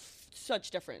dreams. Such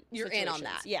different You're in on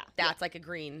situations. that. Yeah. That's like a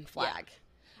green flag.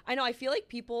 I know. I feel like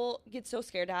people get so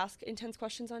scared to ask intense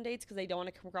questions on dates because they don't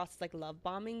want to come across as like love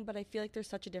bombing. But I feel like there's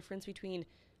such a difference between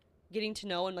getting to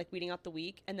know and like weeding out the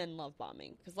weak and then love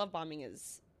bombing. Because love bombing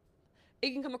is,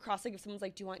 it can come across like if someone's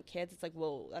like, do you want kids? It's like,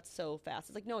 whoa, that's so fast.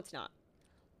 It's like, no, it's not.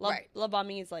 Right. Love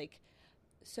bombing is like,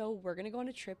 so we're going to go on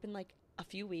a trip in like a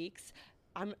few weeks.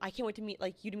 I can't wait to meet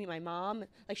like you to meet my mom.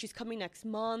 Like she's coming next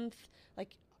month.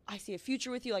 Like I see a future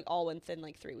with you, like all within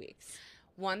like 3 weeks.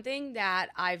 One thing that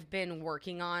I've been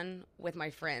working on with my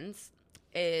friends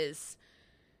is,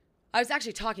 I was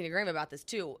actually talking to Graham about this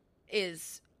too,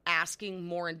 is asking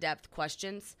more in-depth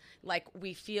questions. Like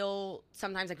we feel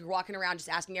sometimes like we're walking around just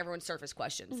asking everyone surface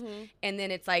questions. Mm-hmm. And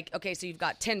then it's like, okay, so you've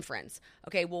got 10 friends.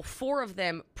 Okay, well 4 of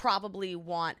them probably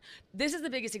want, this is the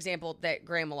biggest example that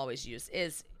Graham will always use,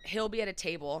 is he'll be at a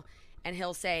table and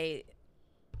he'll say,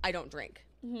 I don't drink.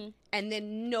 Mm-hmm. And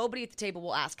then nobody at the table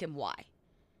will ask him why.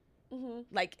 Mm-hmm.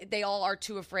 Like they all are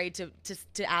too afraid to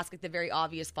ask like the very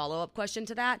obvious follow-up question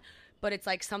to that. But it's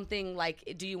like something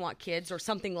like, do you want kids, or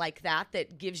something like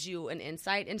that gives you an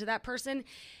insight into that person.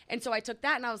 And so I took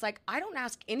that and I was like, I don't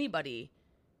ask anybody,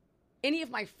 any of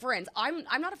my friends. I'm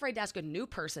not afraid to ask a new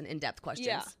person in-depth questions.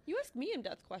 Yeah, you ask me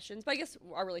in-depth questions, but I guess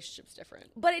our relationship's different.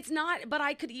 But it's not, but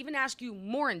I could even ask you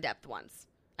more in-depth ones,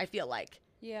 I feel like.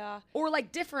 Yeah. Or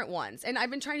like different ones. And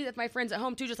I've been trying to do that with my friends at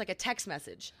home too, just like a text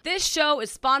message. This show is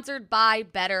sponsored by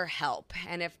BetterHelp.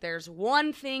 And if there's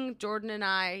one thing Jordan and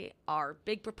I are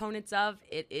big proponents of,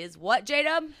 it is what,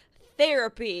 J-Dub?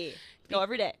 Therapy. Go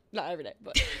every day. Not every day,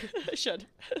 but I should.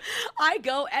 I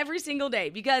go every single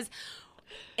day because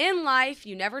in life,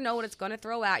 you never know what it's going to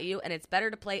throw at you. And it's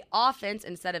better to play offense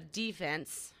instead of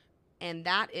defense. And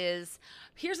that is,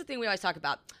 here's the thing we always talk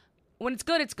about. When it's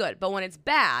good, it's good. But when it's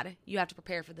bad, you have to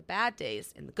prepare for the bad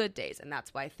days and the good days. And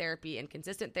that's why therapy and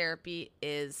consistent therapy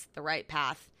is the right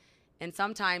path. And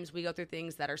sometimes we go through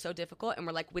things that are so difficult and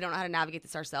we're like, we don't know how to navigate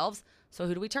this ourselves. So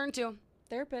who do we turn to?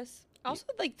 Therapist. Also,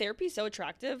 like, therapy's so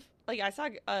attractive. Like, I saw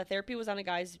therapy was on a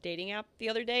guy's dating app the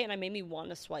other day, and it made me want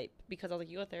to swipe because I was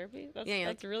like, you go to therapy?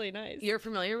 That's really nice. You're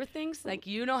familiar with things? Like,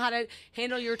 you know how to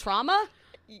handle your trauma?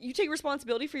 You take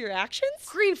responsibility for your actions?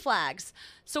 Green flags.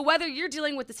 So whether you're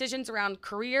dealing with decisions around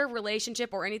career,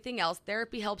 relationship, or anything else,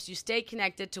 therapy helps you stay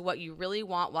connected to what you really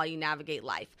want while you navigate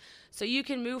life. So you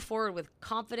can move forward with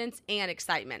confidence and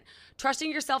excitement. Trusting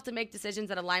yourself to make decisions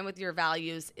that align with your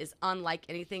values is unlike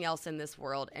anything else in this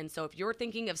world. And so if you're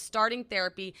thinking of starting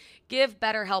therapy, give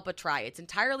BetterHelp a try. It's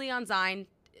entirely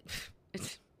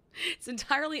It's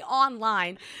entirely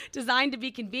online, designed to be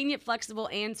convenient, flexible,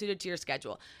 and suited to your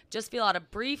schedule. Just fill out a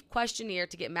brief questionnaire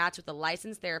to get matched with a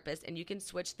licensed therapist, and you can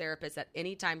switch therapists at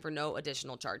any time for no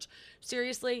additional charge.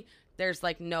 Seriously, there's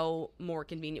like no more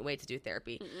convenient way to do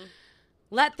therapy. Mm-mm.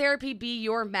 Let therapy be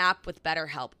your map with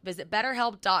BetterHelp. Visit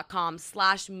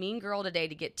BetterHelp.com/meangirl today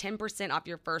to get 10% off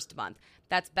your first month.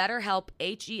 That's BetterHelp,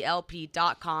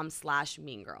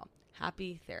 HELP.com/meangirl.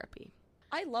 Happy therapy.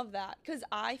 I love that because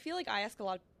I feel like I ask a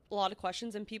lot of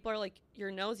questions and people are like,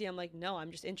 you're nosy. I'm like, no,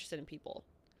 I'm just interested in people.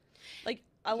 Like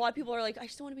a lot of people are like, I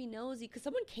just don't want to be nosy, because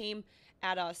someone came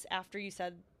at us after you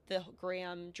said the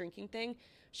Graham drinking thing.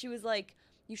 She was like,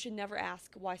 you should never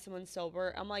ask why someone's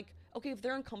sober. I'm like, okay, if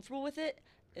they're uncomfortable with it,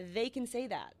 they can say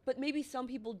that. But maybe some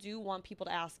people do want people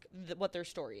to ask what their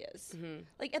story is.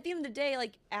 Like, at the end of the day,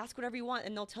 like, ask whatever you want,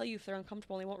 and they'll tell you if they're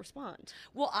uncomfortable and they won't respond.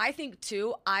 Well, I think,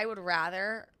 too, I would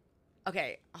rather...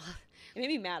 Okay. It made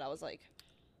me mad. I was like...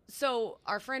 So,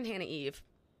 our friend Hannah Eve,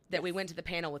 that we went to the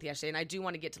panel with yesterday, and I do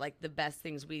want to get to, like, the best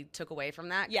things we took away from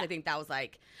that. 'Cause I think that was,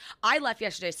 like... I left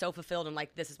yesterday so fulfilled and,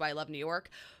 like, this is why I love New York.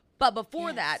 But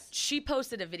before that, she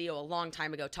posted a video a long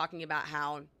time ago talking about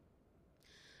how...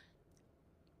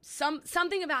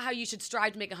 Something about how you should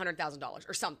strive to make $100,000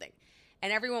 or something.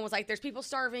 And everyone was like, there's people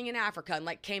starving in Africa, and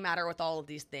like came at her with all of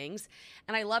these things.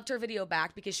 And I loved her video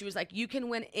back because she was like, you can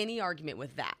win any argument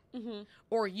with that.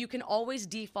 Or you can always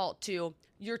default to,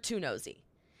 you're too nosy.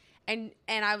 And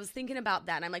I was thinking about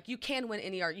that, and I'm like, you can win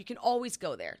any argument. You can always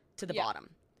go there to the bottom.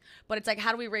 But it's like,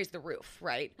 how do we raise the roof,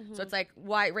 right? So it's like,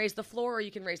 why raise the floor or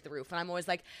you can raise the roof? And I'm always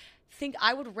like,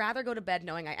 I would rather go to bed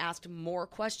knowing I asked more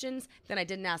questions than I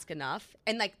didn't ask enough.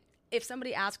 And like, if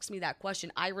somebody asks me that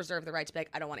question, I reserve the right to be like,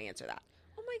 I don't want to answer that.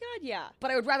 Oh my God, yeah.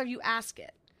 But I would rather you ask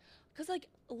it. Because, like,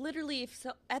 literally,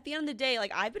 at the end of the day,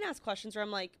 like, I've been asked questions where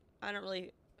I'm like, I don't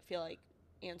really feel like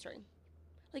answering.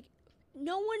 Like,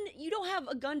 you don't have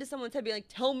a gun to someone's head, be like,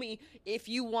 tell me if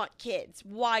you want kids.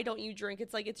 Why don't you drink?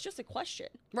 It's like, it's just a question.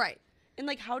 Right. And,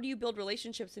 like, how do you build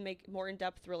relationships and make more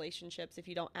in-depth relationships if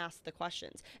you don't ask the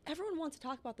questions? Everyone wants to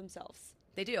talk about themselves.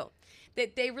 They do.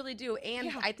 They really do.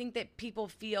 And I think that people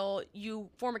feel you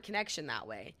form a connection that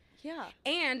way. Yeah.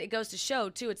 And it goes to show,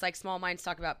 too, it's like small minds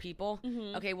talk about people.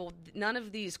 Okay, well, none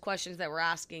of these questions that we're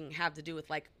asking have to do with,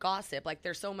 like, gossip. Like,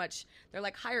 there's so much, they're,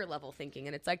 like, higher level thinking.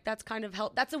 And it's like, that's kind of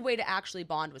that's a way to actually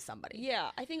bond with somebody. Yeah.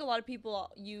 I think a lot of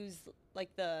people use, like,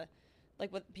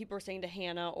 what people were saying to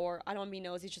Hannah, or I don't want to be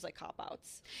nosy, it's just like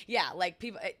cop-outs. Yeah, like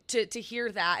people to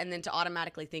hear that and then to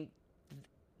automatically think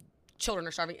children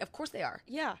are starving. Of course they are.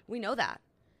 Yeah. We know that.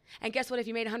 And guess what? If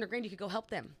you made $100,000, you could go help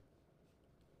them.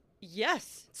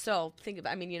 Yes. So think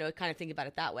about, kind of think about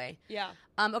it that way. Yeah.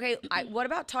 Okay. What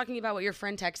about talking about what your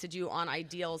friend texted you on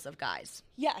ideals of guys?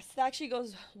 Yes, that actually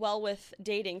goes well with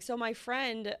dating. So my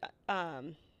friend,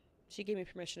 she gave me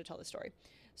permission to tell the story.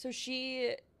 So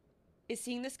she is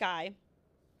seeing this guy.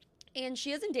 And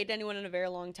she hasn't dated anyone in a very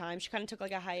long time. She kind of took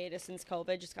like a hiatus since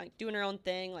COVID, just kind of doing her own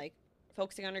thing, like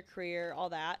focusing on her career, all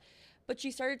that. But she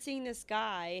started seeing this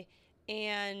guy,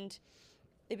 and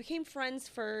they became friends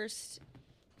first,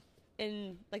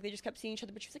 and like they just kept seeing each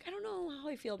other. But she was like, I don't know how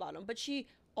I feel about him. But she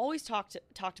always talked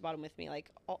about him with me,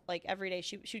 like every day.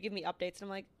 She would give me updates, and I'm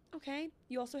like, okay,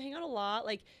 you also hang out a lot,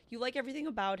 like you like everything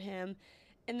about him.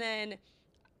 And then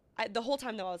the whole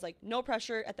time though, I was like, no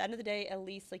pressure. At the end of the day, at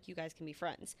least like you guys can be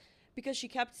friends. Because she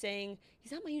kept saying,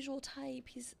 he's not my usual type.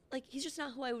 He's just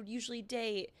not who I would usually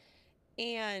date.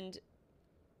 And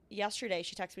yesterday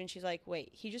she texted me and she's like, wait,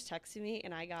 he just texted me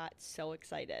and I got so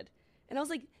excited. And I was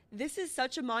like, this is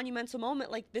such a monumental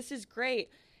moment. Like, this is great.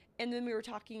 And then we were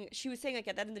talking, she was saying like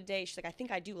at the end of the day, she's like, I think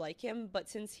I do like him, but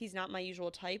since he's not my usual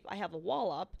type, I have a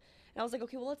wall up. And I was like,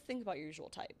 okay, well, let's think about your usual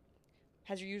type.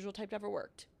 Has your usual type ever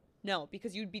worked? No,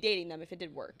 because you'd be dating them if it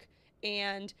did work.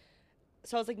 And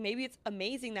so I was like, maybe it's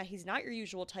amazing that he's not your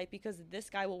usual type because this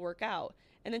guy will work out.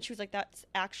 And then she was like, that's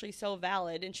actually so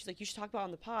valid. And she's like, you should talk about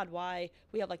on the pod why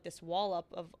we have like this wall up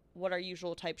of what our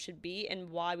usual type should be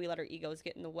and why we let our egos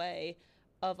get in the way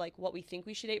of like what we think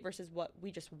we should date versus what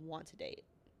we just want to date.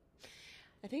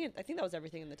 I think that was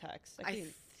everything in the text. I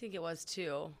think it was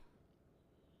too.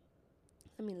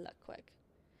 Let me look quick.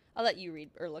 I'll let you read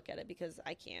or look at it because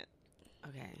I can't.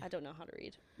 Okay. I don't know how to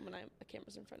read when a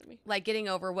camera's in front of me. Like getting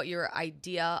over what your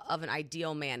idea of an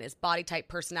ideal man is: body type,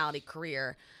 personality,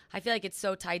 career. I feel like it's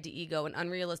so tied to ego and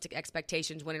unrealistic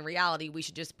expectations when in reality we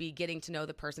should just be getting to know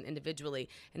the person individually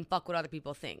and fuck what other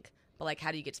people think. But like,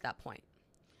 how do you get to that point?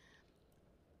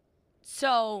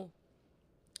 So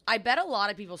I bet a lot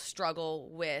of people struggle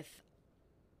with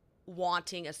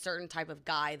wanting a certain type of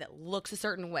guy that looks a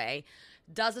certain way,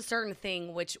 does a certain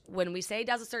thing, which when we say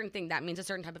does a certain thing, that means a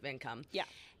certain type of income. Yeah.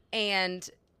 And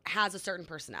has a certain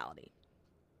personality.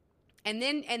 And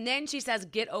then she says,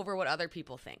 get over what other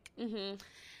people think. Mm-hmm.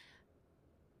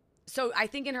 So I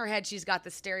think in her head, she's got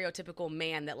the stereotypical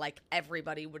man that like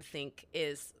everybody would think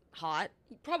is hot.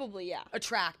 Probably, yeah.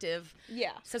 Attractive.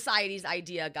 Yeah. Society's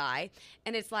idea guy.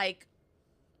 And it's like,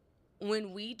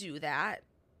 when we do that,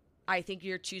 I think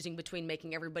you're choosing between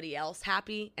making everybody else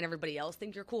happy and everybody else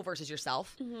think you're cool versus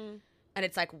yourself. Mm-hmm. And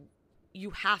it's like,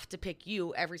 you have to pick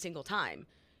you every single time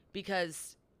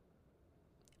because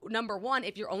number one,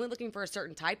 if you're only looking for a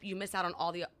certain type, you miss out on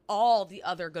all the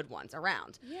other good ones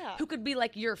around. Yeah. Who could be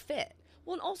like your fit.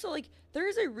 Well, and also like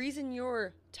there's a reason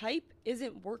your type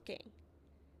isn't working.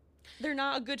 They're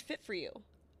not a good fit for you.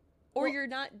 Or Well- you're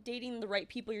not dating the right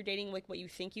people. You're dating like what you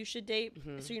think you should date,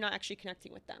 so you're not actually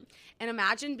connecting with them. And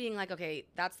imagine being like, okay,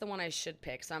 that's the one I should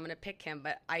pick, so I'm going to pick him,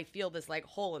 but I feel this like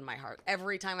hole in my heart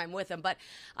every time I'm with him. But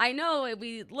I know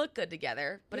we look good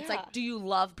together, but it's Yeah. like, do you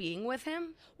love being with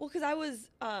him? Well, because I was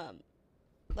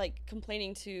like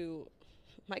complaining to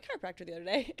my chiropractor the other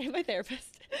day and my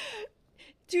therapist.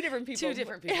 Two different people. Two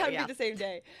different people, It had to yeah. be the same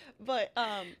day. But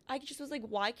I just was like,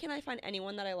 why can't I find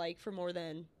anyone that I like for more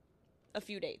than a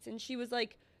few dates? And she was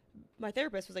like, my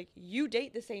therapist was like, you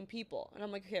date the same people. And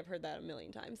I'm like, okay, I've heard that a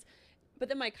million times. But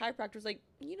then my chiropractor was like,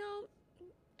 you know,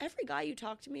 every guy you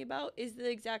talk to me about is the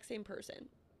exact same person.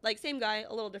 Like, same guy,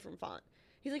 a little different font.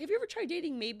 He's like, have you ever tried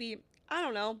dating maybe, I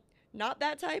don't know, not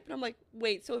that type? And I'm like,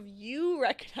 wait, so if you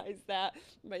recognize that,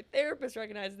 my therapist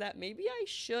recognizes that, maybe I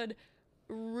should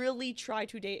really try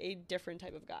to date a different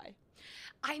type of guy.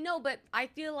 I know, but I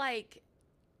feel like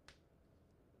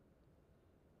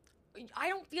I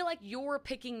don't feel like you're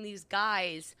picking these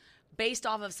guys based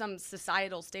off of some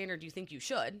societal standard you think you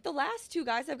should. The last two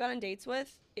guys I've gone on dates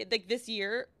with, like this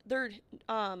year, their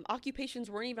occupations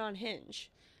weren't even on Hinge.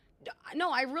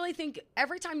 No, I really think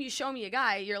every time you show me a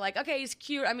guy, you're like, okay, he's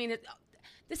cute. I mean,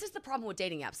 this is the problem with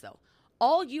dating apps, though.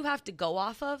 All you have to go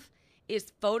off of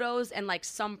is photos and like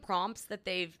some prompts that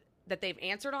they've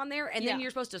answered on there, and then Yeah.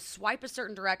 you're supposed to swipe a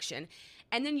certain direction,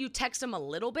 and then you text them a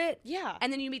little bit, Yeah.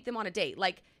 and then you meet them on a date.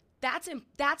 Like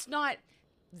that's not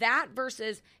that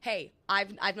versus, hey,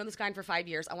 I've known this guy for 5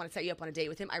 years. I want to set you up on a date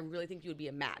with him. I really think you would be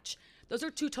a match. Those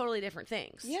are two totally different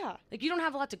things. Yeah. Like you don't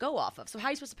have a lot to go off of. So how are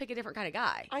you supposed to pick a different kind of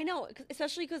guy? I know,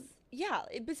 especially because,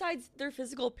 besides their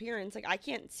physical appearance, like I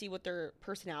can't see what their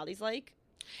personality's like.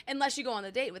 Unless you go on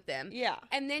the date with them. Yeah.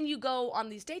 And then you go on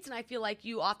these dates, and I feel like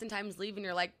you oftentimes leave and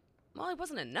you're like, well, it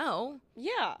wasn't a no,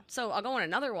 Yeah. so I'll go on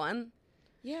another one.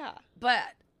 Yeah. But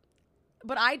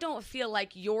I don't feel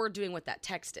like you're doing what that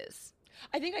text is.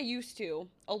 I think I used to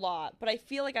a lot, but I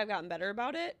feel like I've gotten better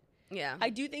about it. Yeah. I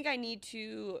do think I need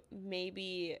to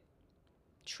maybe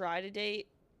try to date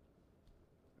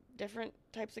different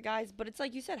types of guys, but it's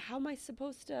like you said, how am I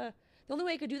supposed to? The only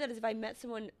way I could do that is if I met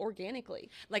someone organically,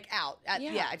 Like out.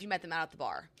 Yeah. Yeah, if you met them out at the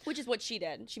bar. which is what she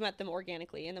did. She met them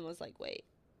organically and then was like, wait,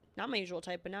 not my usual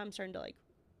type, but now I'm starting to like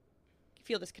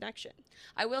feel this connection.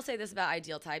 I will say this about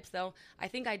ideal types, though. I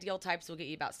think ideal types will get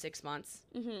you about 6 months.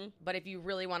 Mm-hmm. But if you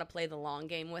really want to play the long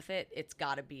game with it, it's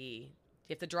got to be,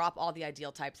 you have to drop all the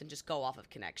ideal types and just go off of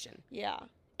connection. Yeah.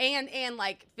 And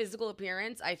like physical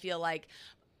appearance, I feel like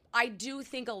I do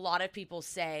think a lot of people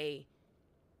say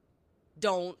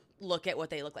don't look at what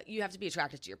they look like. You have to be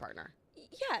attracted to your partner.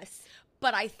 Yes.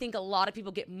 But I think a lot of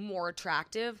people get more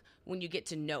attractive when you get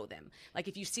to know them. Like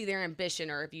if you see their ambition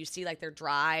or if you see like their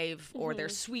drive or their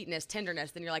sweetness,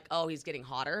 tenderness, then you're like, oh, he's getting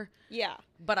hotter. Yeah.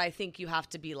 But I think you have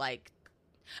to be like,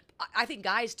 I think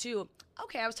guys too.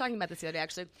 Okay, I was talking about this the other day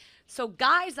actually. So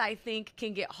guys, I think,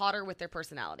 can get hotter with their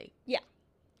personality. Yeah.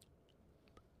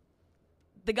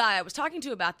 The guy I was talking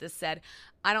to about this said,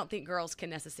 I don't think girls can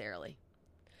necessarily.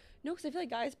 No, because I feel like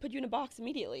guys put you in a box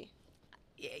immediately.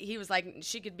 He was like,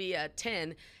 she could be a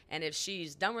 10, and if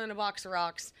she's dumber than a box of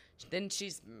rocks, then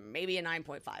she's maybe a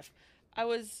 9.5. I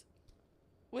was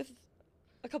with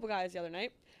a couple guys the other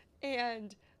night,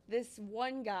 and this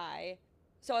one guy,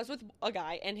 so I was with a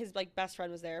guy, and his like best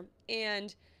friend was there,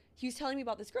 and he was telling me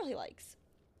about this girl he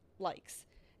likes,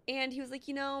 and he was like,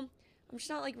 you know, I'm just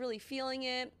not like really feeling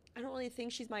it. I don't really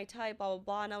think she's my type, blah blah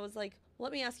blah. And I was like, well,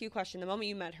 let me ask you a question. The moment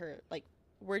you met her, like,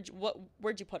 where'd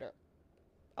you put her?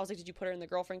 I was like, did you put her in the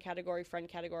girlfriend category, friend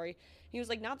category? He was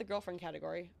like, not the girlfriend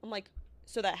category. I'm like,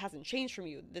 so that hasn't changed from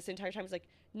you this entire time? He's like,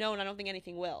 no, and I don't think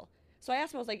anything will. So I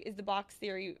asked him, I was like, is the box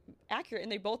theory accurate?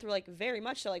 And they both were like, very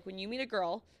much so. Like, when you meet a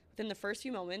girl, within the first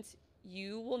few moments,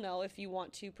 you will know if you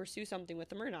want to pursue something with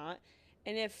them or not.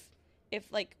 And if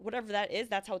like, whatever that is,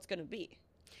 that's how it's going to be.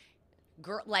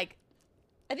 Girl, like,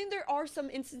 I think there are some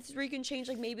instances where you can change,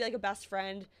 like maybe like a best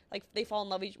friend, like they fall in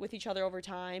love with each other over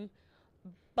time.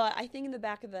 But I think in the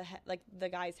back of the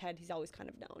guy's head, he's always kind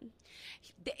of known.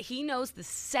 he knows the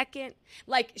second,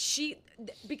 like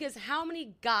because how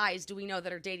many guys do we know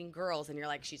that are dating girls and you're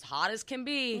like, she's hot as can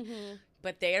be,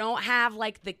 but they don't have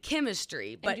like the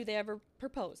chemistry. But And do they ever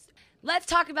propose? let's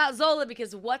talk about Zola,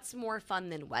 because what's more fun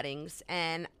than weddings?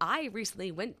 And I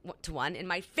recently went to one, and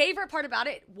my favorite part about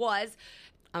it was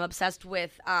I'm obsessed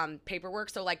with paperwork.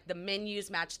 So like the menus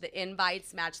match the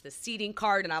invites, match the seating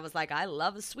card, and I was like, I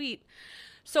love a suite.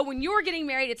 So when you're getting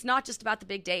married, it's not just about the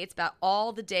big day. It's about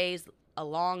all the days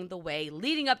along the way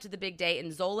leading up to the big day,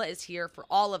 and Zola is here for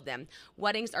all of them.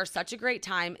 Weddings are such a great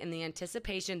time, and the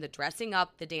anticipation, the dressing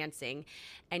up, the dancing.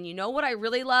 And you know what I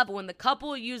really love? When the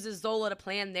couple uses Zola to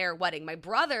plan their wedding. My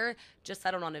brother just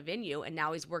settled on a venue, and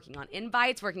now he's working on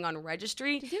invites, working on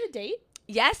registry. Does he have a date?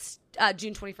 Yes,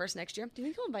 June 21st next year. Do you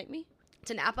think he'll invite me?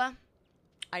 To Napa.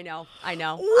 I know. What? I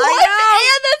know.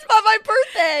 And that's not my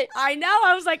birthday. I know.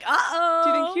 I was like, uh-oh. Do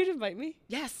you think he'd invite me?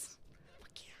 Yes.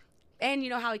 And you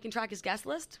know how he can track his guest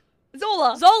list?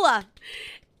 Zola. Zola.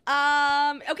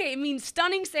 Okay, it means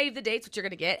stunning save the dates, which you're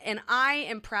going to get. And I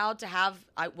am proud to have,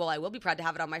 I will be proud to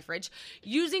have it on my fridge.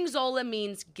 Using Zola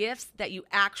means gifts that you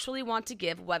actually want to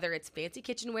give, whether it's fancy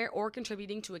kitchenware or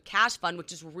contributing to a cash fund,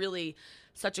 which is really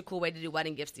such a cool way to do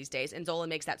wedding gifts these days. And Zola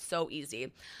makes that so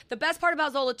easy. The best part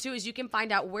about Zola, too, is you can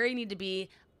find out where you need to be,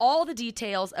 all the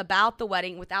details about the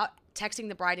wedding without texting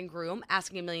the bride and groom,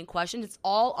 asking a million questions. It's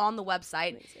all on the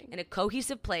website in a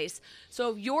cohesive place.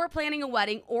 So if you're planning a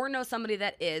wedding or know somebody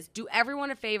that is, do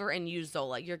everyone a favor and use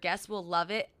Zola. Your guests will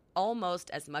love it almost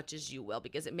as much as you will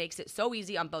because it makes it so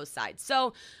easy on both sides.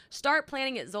 So start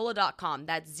planning at Zola.com.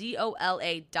 That's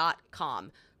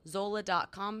Zola.com.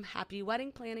 Zola.com. Happy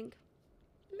wedding planning.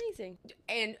 Amazing.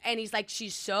 And he's like,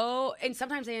 she's so, and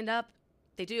sometimes they end up,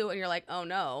 they do, and you're like, oh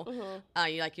no.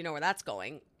 You're like, you know where that's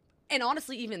going. And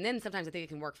honestly, even then, sometimes I think it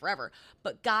can work forever.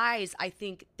 But guys, I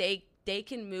think they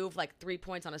can move like 3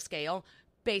 points on a scale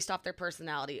based off their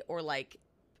personality, or like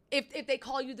if they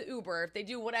call you the Uber, if they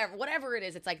do whatever it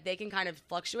is, it's like they can kind of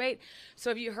fluctuate. So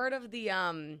have you heard of the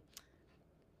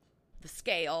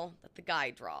scale that the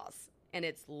guy draws? And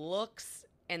it's looks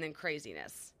and then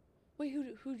craziness. Wait,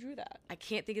 who drew that? I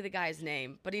can't think of the guy's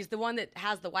name, but he's the one that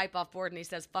has the wipe off board and he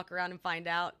says, fuck around and find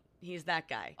out. He's that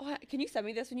guy. Oh, can you send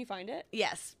me this when you find it?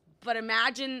 Yes. But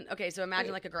imagine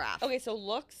like a graph. Okay, so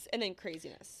looks and then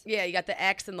craziness. Yeah, you got the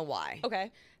X and the Y.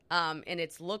 Okay. And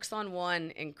it's looks on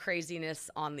one and craziness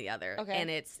on the other. Okay.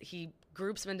 And he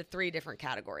groups them into 3 different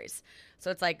categories. So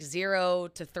it's like 0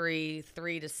 to 3,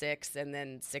 3 to 6, and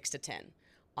then 6 to 10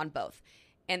 on both.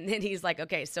 And then he's like,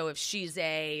 okay, so if she's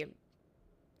a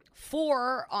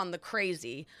 4 on the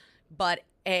crazy, but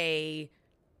a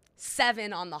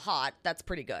 7 on the hot, that's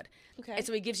pretty good. Okay. And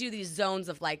so he gives you these zones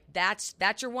of like, that's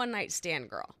your one night stand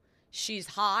girl. She's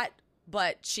hot,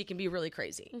 but she can be really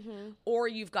crazy. Mm-hmm. Or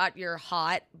you've got your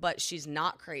hot, but she's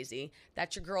not crazy.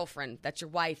 That's your girlfriend. That's your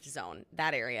wife zone,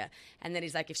 that area. And then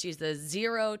he's like, if she's the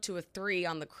 0 to a 3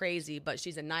 on the crazy, but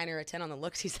she's a 9 or a 10 on the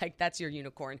looks, he's like, that's your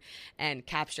unicorn, and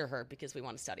capture her because we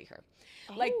want to study her.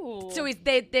 Oh. Like, so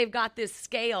they've got this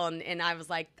scale, and I was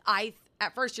like,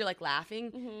 at first you're like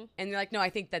laughing, Mm-hmm. and you're like, no, I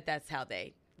think that's how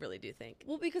they really do think.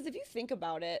 Well, because if you think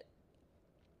about it,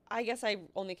 I guess I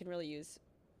only can really use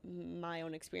my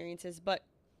own experiences, but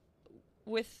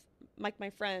with my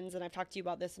friends, and I've talked to you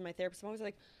about this in my therapist, I'm always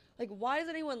like, why does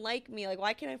anyone like me? Like,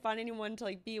 why can't I find anyone to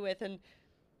like be with? And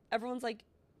everyone's like,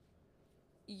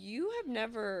 no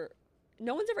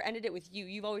one's ever ended it with you.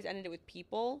 You've always ended it with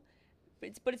people.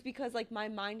 But it's because like my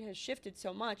mind has shifted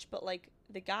so much. But like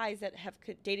the guys that have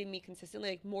dated me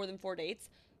consistently, like more than 4 dates,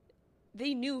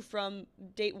 they knew from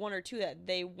date 1 or 2 that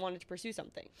they wanted to pursue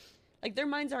something. Like, their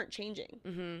minds aren't changing.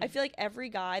 Mm-hmm. I feel like every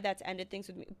guy that's ended things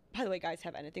with me, by the way, guys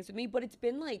have ended things with me, but it's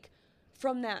been like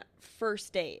from that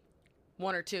first date.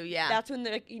 1 or 2, yeah. That's when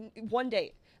like one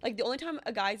date. Like, the only time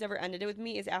a guy's ever ended it with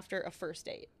me is after a first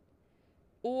date.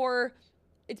 Or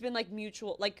it's been like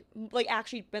mutual, like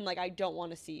actually been like, I don't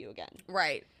want to see you again.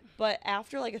 Right. But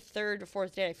after like a 3rd or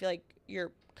 4th date, I feel like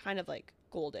you're kind of like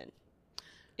golden.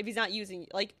 If he's not using,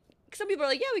 like, some people are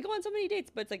like, yeah, we go on so many dates,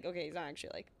 but it's like, okay, he's not actually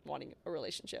like wanting a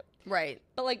relationship. Right.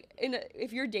 But like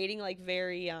if you're dating like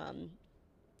very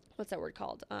what's that word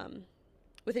called,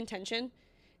 with intention,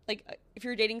 like if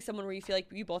you're dating someone where you feel like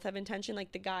you both have intention,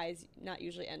 like the guy's not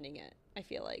usually ending it, I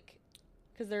feel like,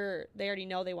 because they already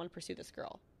know they want to pursue this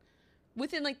girl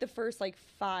within like the first like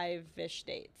 5-ish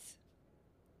dates,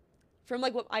 from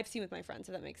like what I've seen with my friends,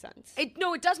 if that makes sense. It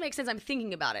does make sense. I'm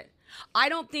thinking about it. I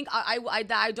don't think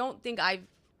I don't think I've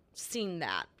seen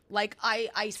that. Like,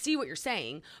 I see what you're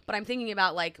saying, but I'm thinking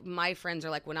about like my friends are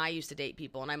like when I used to date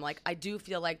people, and I'm like, I do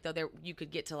feel like though you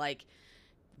could get to like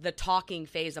the talking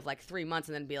phase of like 3 months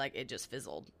and then be like, it just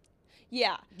fizzled.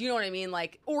 Yeah. You know what I mean?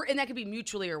 Like, and that could be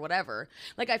mutually or whatever.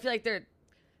 Like, I feel like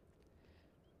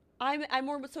I'm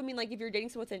more so mean like if you're dating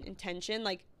someone with an intention,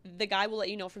 like the guy will let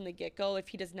you know from the get-go if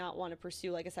he does not want to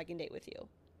pursue like a second date with you.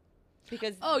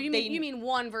 because Oh, you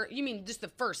mean just the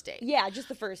first date? yeah, just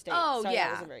the first date. Oh, Sorry, yeah.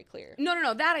 that wasn't very clear.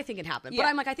 No, that I think can happen. But Yeah.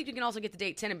 I'm like, I think you can also get to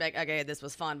date 10 and be like, okay, this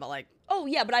was fun, but like, Oh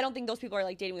yeah, but I don't think those people are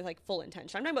like dating with like full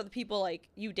intention. I'm talking about the people like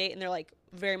you date and they're like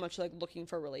very much like looking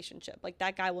for a relationship. Like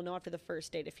that guy will know after the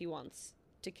first date if he wants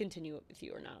to continue it with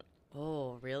you or not.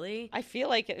 oh, really? I feel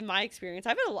like in my experience,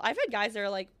 I've had guys that are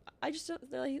like, I just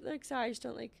don't. They're like sorry, I just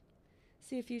don't like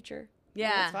see a future. Yeah.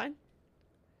 That's fine.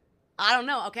 I don't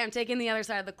know. Okay, I'm taking the other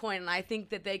side of the coin, and I think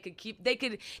that they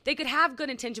could have good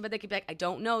intention, but they could be like, I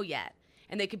don't know yet,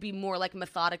 and they could be more like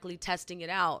methodically testing it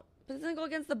out. But doesn't it go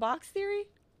against the box theory?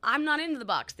 I'm not into the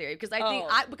box theory because Oh.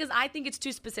 I think it's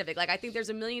too specific. Like I think there's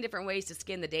a million different ways to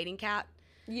skin the dating cat.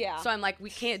 Yeah. So I'm like, we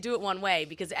can't do it one way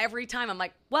because every time I'm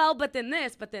like, well, but then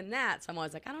this, but then that. So I'm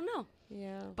always like, I don't know.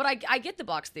 yeah. But I get the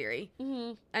box theory,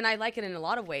 and I like it in a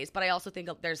lot of ways. But I also think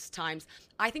there's times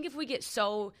I think if we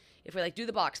like do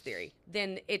the box theory,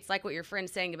 then it's like what your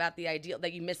friend's saying about the ideal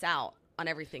that you miss out on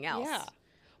everything else. Yeah.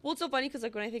 Well, it's so funny because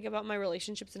like when I think about my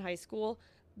relationships in high school,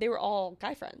 they were all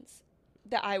guy friends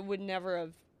that I would never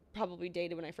have probably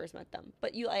dated when I first met them.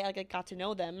 But I got to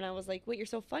know them, and I was like, wait, you're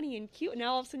so funny and cute, and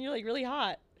now all of a sudden you're like really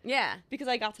hot Yeah. because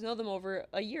I got to know them over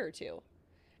a year or two.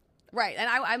 Right. And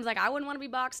I was like, I wouldn't want to be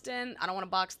boxed in. I don't want to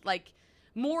box like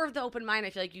more of the open mind. I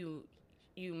feel like you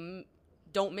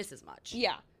don't miss as much.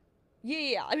 Yeah.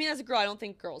 Yeah. I mean, as a girl, I don't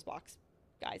think girls box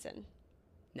guys in.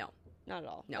 No. Not at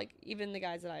all. No. Like even the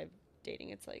guys that I'm dating,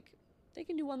 it's like they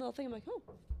can do one little thing. I'm like, oh.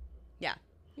 Yeah.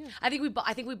 Yeah. I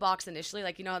think we box initially.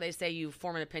 Like, you know how they say you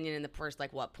form an opinion in the first,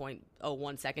 like, what,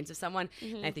 0.01 seconds of someone?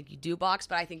 And I think you do box,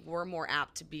 but I think we're more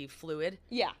apt to be fluid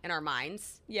Yeah. in our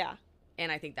minds. Yeah.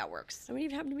 And I think that works. I mean, it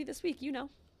even happened to me this week, you know.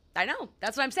 I know.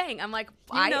 That's what I'm saying. I'm like,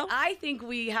 know. I think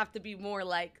we have to be more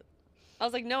like, I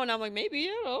was like, no, and I'm like, maybe,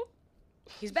 you know.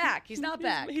 he's back. He's not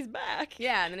back. He's back.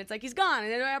 Yeah, and then it's like, he's gone,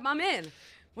 and then I'm in.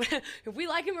 If we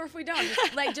like him or if we don't,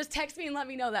 just text me and let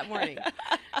me know that morning.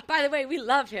 By the way, we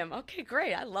love him. Okay,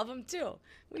 great. I love him too.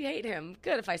 We hate him.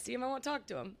 Good. If I see him, I won't talk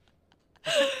to him.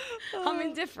 I'm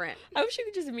indifferent. I wish you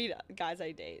could just meet guys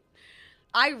I date.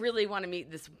 I really want to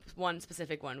meet this one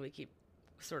specific one we keep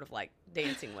sort of like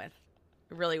dancing with.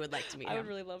 I really would like to meet I him. would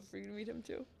really love for you to meet him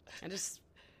too.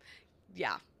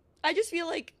 Yeah. I just feel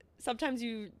like sometimes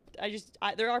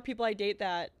there are people I date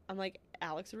that I'm like,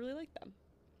 Alex would really like them.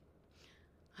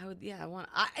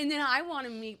 And then I want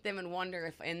to meet them and wonder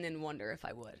if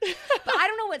I would. But I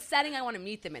don't know what setting I want to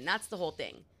meet them in. That's the whole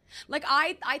thing. Like,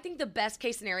 I think the best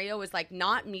case scenario is, like,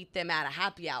 not meet them at a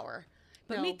happy hour,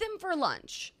 but No. meet them for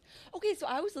lunch. Okay, so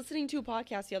I was listening to a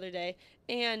podcast the other day,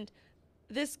 and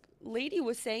this lady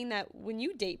was saying that when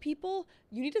you date people,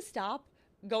 you need to stop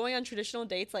going on traditional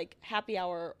dates like happy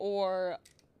hour or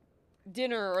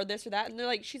dinner or this or that.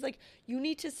 And she's like, you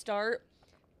need to start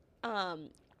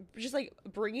just like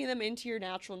bringing them into your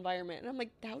natural environment. And I'm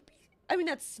like,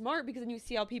 that's smart because then you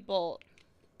see how people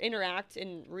interact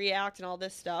and react and all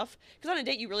this stuff. Because on a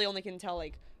date, you really only can tell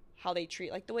like how they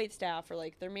treat like the wait staff or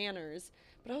like their manners.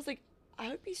 But I was like, I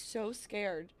would be so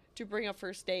scared to bring a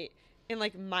first date in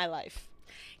like my life.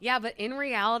 Yeah, but in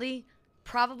reality,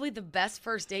 probably the best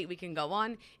first date we can go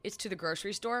on is to the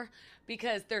grocery store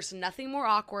because there's nothing more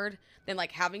awkward than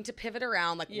like having to pivot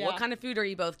around. Like, Yeah. what kind of food are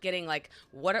you both getting? Like,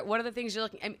 what are the things you're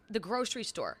looking at? The grocery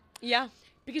store. Yeah.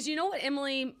 Because you know what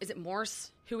is it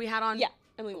Morse, who we had on? Yeah.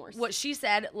 Emily Morse. What she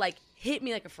said, like, hit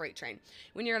me like a freight train.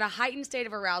 When you're in a heightened state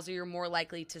of arousal, you're more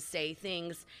likely to say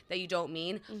things that you don't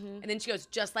mean. And then she goes,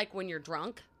 just like when you're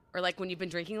drunk or like when you've been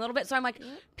drinking a little bit. So I'm like,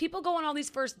 people go on all these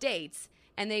first dates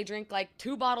and they drink like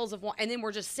 2 bottles of wine and then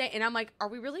we're just saying, and I'm like, are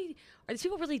these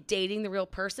people really dating the real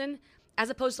person? As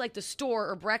opposed to like the store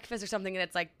or breakfast or something, and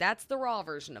it's like, that's the raw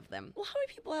version of them. Well, how many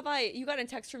people you got a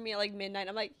text from me at like midnight.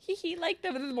 I'm like, he like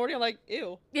them. And in the morning, I'm like,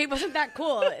 ew. It wasn't that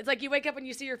cool. It's like you wake up and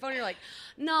you see your phone and you're like,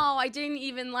 no, I didn't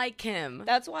even like him.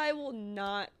 That's why I will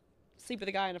not sleep with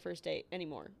a guy on a first date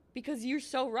anymore. Because you're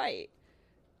so right.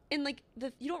 And like,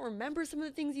 you don't remember some of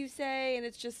the things you say, and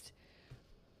it's just,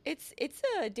 it's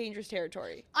a dangerous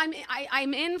territory.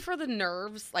 I'm in for the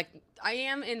nerves. Like, I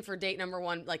am in for date number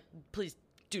 1. Like, please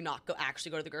do not go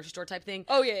to the grocery store type thing.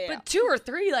 Oh, yeah. But 2 or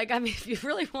 3, like, I mean, if you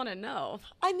really want to know.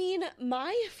 I mean,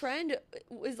 my friend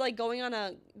was like they're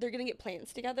going to get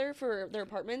plans together for their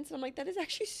apartments. And I'm like, that is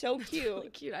actually so cute. Really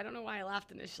cute. I don't know why I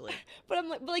laughed initially. But I'm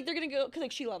like, they're going to go, because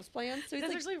like she loves plans. So he's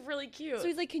That's like, actually really cute. so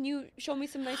he's like, can you show me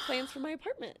some nice plans for my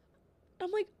apartment?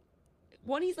 I'm like,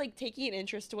 he's like taking an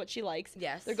interest to what she likes.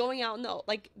 Yes. They're going out in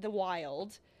the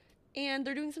wild, and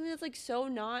they're doing something that's like so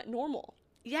not normal.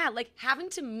 Yeah, like having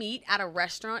to meet at a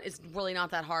restaurant is really not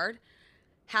that hard.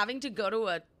 Having to go to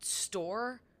a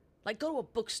store Like go to a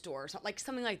bookstore or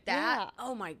something like that. Yeah.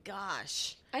 Oh my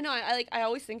gosh. I know. I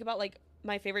always think about like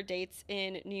my favorite dates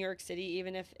in New York City,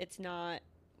 even if it's not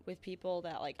with people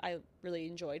that like I really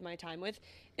enjoyed my time with,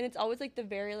 and it's always like the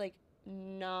very like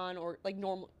non-normal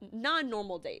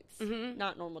dates,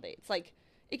 not normal dates. Like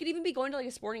it could even be going to like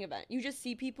a sporting event. You just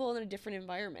see people in a different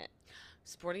environment.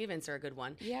 Sporting events are a good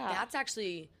one. Yeah. That's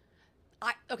actually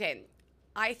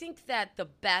I think that the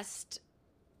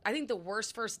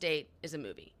worst first date is a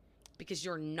movie because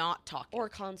you're not talking. Or a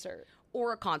concert.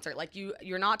 Or a concert. Like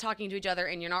you're not talking to each other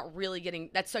and you're not really getting,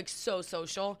 that's like so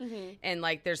social and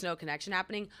like there's no connection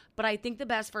happening. But I think the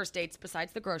best first dates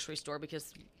besides the grocery store,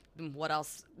 because what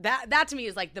else? That to me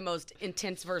is like the most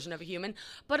intense version of a human.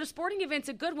 But a sporting event's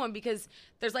a good one because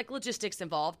there's like logistics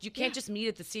involved. You can't just meet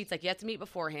at the seats. Like you have to meet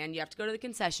beforehand. You have to go to the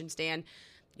concession stand.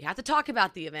 You have to talk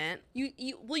about the event.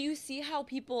 You see how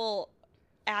people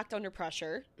act under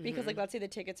pressure because like let's say the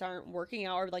tickets aren't working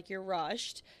out or like you're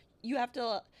rushed. You have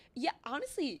to,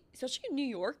 honestly, especially in New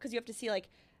York, because you have to see, like,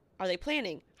 are they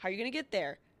planning? How are you going to get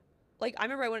there? Like, I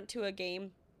remember I went to a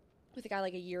game with a guy,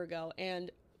 like, a year ago,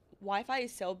 and Wi-Fi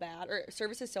is so bad, or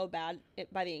service is so bad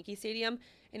by the Yankee Stadium,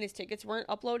 and his tickets weren't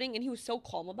uploading, and he was so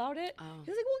calm about it. Oh. He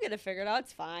was like, we'll get it figured out.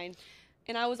 It's fine.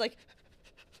 And I was like...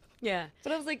 Yeah.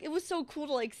 But I was like, it was so cool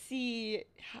to, like, see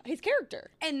his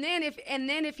character. And then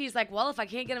if he's like, well, if I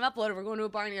can't get him uploaded, we're going to a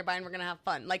bar nearby and we're going to have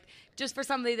fun. Like, just for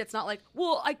somebody that's not like,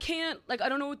 well, I can't, like, I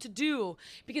don't know what to do.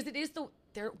 Because it is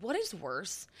what is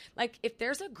worse? Like, if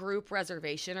there's a group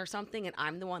reservation or something and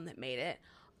I'm the one that made it,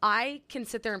 I can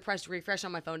sit there and press refresh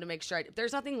on my phone to make sure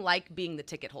there's nothing like being the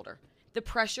ticket holder. The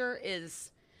pressure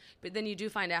is, but then you do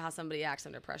find out how somebody acts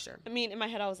under pressure. I mean, in my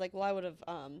head, I was like, well, I would have,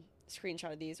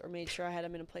 screenshotted these or made sure I had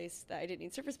them in a place that I didn't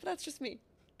need service, but that's just me.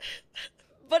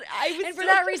 But I was and for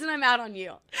that reason, I'm out on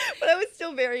you. But I was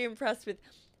still very impressed with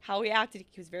how he acted.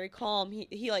 He was very calm.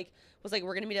 He like was like,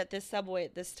 we're gonna meet at this Subway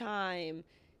at this time.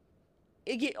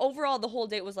 Overall, the whole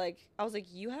date was like, I was like,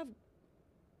 you have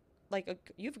a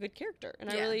good character, and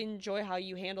I really enjoy how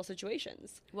you handle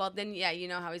situations. Well, then you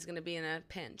know how he's gonna be in a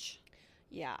pinch.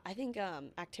 Yeah, I think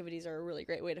activities are a really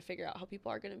great way to figure out how people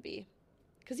are gonna be.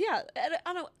 Because, I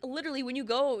don't know, literally, when you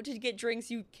go to get drinks,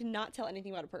 you cannot tell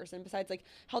anything about a person besides, like,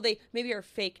 how they maybe are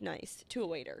fake nice to a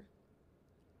waiter.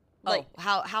 Like,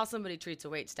 how somebody treats a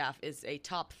wait staff is a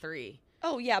top 3.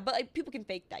 Oh, yeah, but, like, people can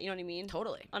fake that, you know what I mean?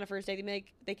 Totally. On a first date,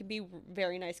 they can be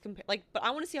very nice. But I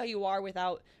want to see how you are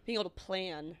without being able to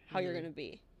plan how you're going to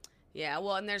be. Yeah,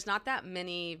 well, and there's not that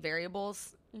many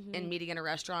variables in meeting in a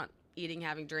restaurant, eating,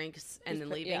 having drinks, and then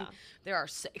leaving. Yeah. There are,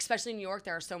 especially in New York,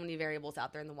 there are so many variables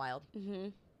out there in the wild. Mm-hmm.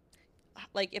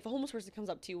 Like, if a homeless person comes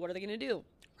up to you, what are they going to do?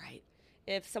 Right.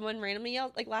 If someone randomly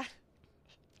yells, like,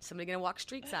 somebody going to walk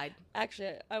street side.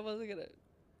 Actually, I wasn't going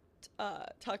to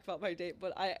talk about my date,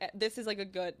 but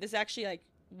this actually, like,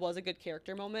 was a good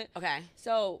character moment. Okay.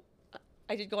 So,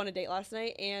 I did go on a date last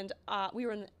night, and we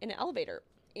were in an elevator,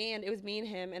 and it was me and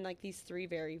him and, like, these 3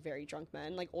 very, very drunk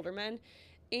men, like, older men.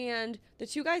 And the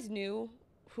 2 guys knew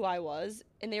who I was,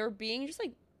 and they were being just,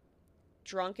 like,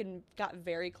 drunk and got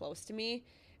very close to me.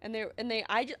 And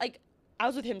I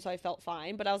was with him, so I felt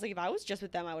fine. But I was like, if I was just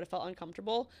with them, I would have felt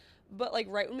uncomfortable. But, like,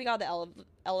 right when we got the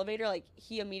elevator, like,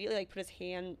 he immediately, like, put his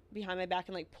hand behind my back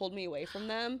and, like, pulled me away from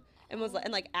them and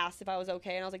like, asked if I was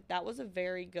okay. And I was like, that was a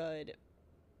very good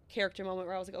character moment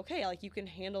where I was like, okay, like, you can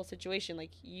handle a situation.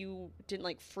 Like, you didn't,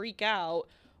 like, freak out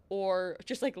or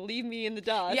just, like, leave me in the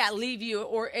dust. Yeah, leave you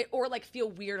or like, feel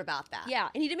weird about that. Yeah,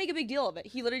 and he didn't make a big deal of it.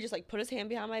 He literally just, like, put his hand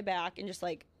behind my back and just,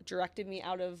 like, directed me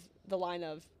out of the line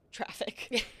of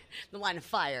traffic. The line of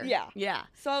fire. Yeah. Yeah.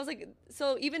 So I was like,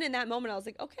 even in that moment, I was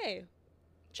like, okay.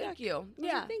 Thank you.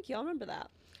 Yeah. Like, thank you. I'll remember that.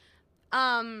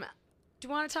 Do you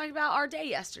want to talk about our day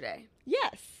yesterday?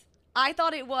 Yes. I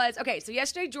thought it was, okay, so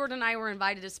yesterday Jordan and I were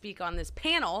invited to speak on this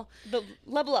panel. The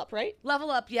Level Up, right? Level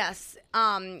Up, yes.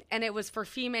 And it was for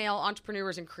female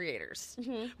entrepreneurs and creators,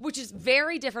 which is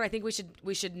very different. I think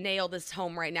we should nail this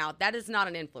home right now. That is not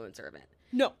an influencer event.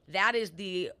 No. That is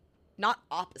the, not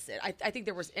opposite. I think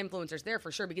there was influencers there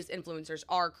for sure because influencers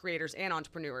are creators and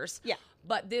entrepreneurs. Yeah.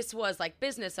 But this was like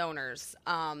business owners,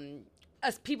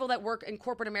 as people that work in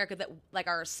corporate America that like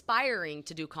are aspiring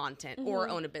to do content or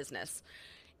own a business.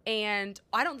 And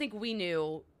I don't think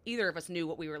either of us knew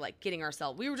what we were like getting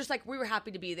ourselves. We were just like, we were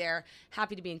happy to be there,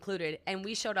 happy to be included. And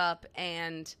we showed up.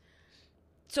 And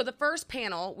so the first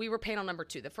panel, we were panel number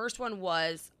 2. The first one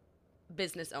was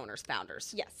business owners,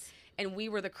 founders. Yes. And we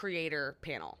were the creator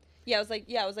panel. Yeah, it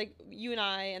was like you and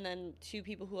I and then 2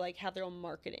 people who like have their own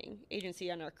marketing agency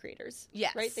and are creators.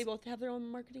 Yes. Right? They both have their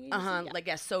own marketing agency.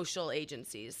 Like social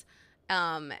agencies.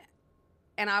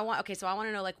 And I want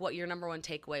to know like what your number one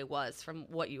takeaway was from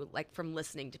what you like from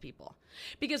listening to people,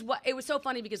 because it was so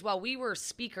funny because while we were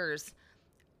speakers,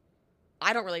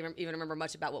 I don't really even remember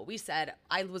much about what we said.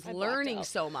 I was learning out.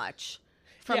 so much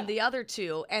from the other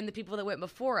two and the people that went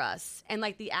before us and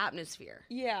like the atmosphere.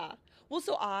 Yeah. Well,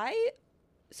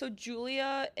 so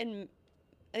Julia and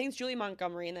I think it's Julia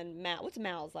Montgomery and then Matt. What's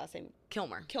Mal's last name?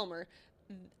 Kilmer.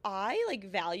 I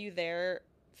like value their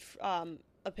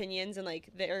opinions and like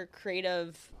their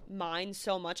creative minds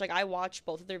so much. Like I watch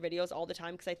both of their videos all the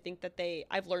time because I think that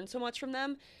I've learned so much from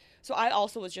them. So I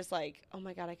also was just like, oh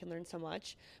my God, I can learn so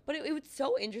much. But it was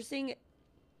so interesting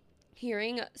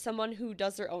hearing someone who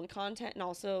does their own content and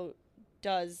also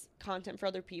does content for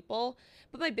other people.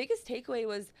 But my biggest takeaway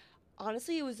was,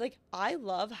 honestly, it was like, I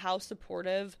love how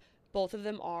supportive both of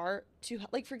them are to,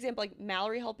 like, for example, like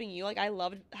Mallory helping you. Like, I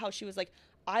loved how she was like,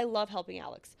 I love helping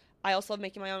Alex. I also love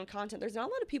making my own content. There's not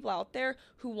a lot of people out there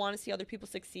who want to see other people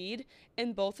succeed.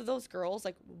 And both of those girls,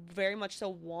 like, very much so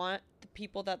want the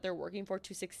people that they're working for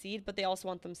to succeed, but they also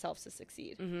want themselves to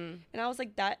succeed. Mm-hmm. And I was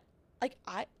like, that'd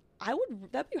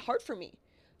be hard for me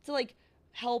to, like,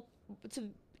 help to,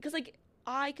 because, like,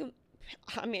 I'm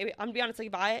gonna be honest, like,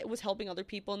 if I was helping other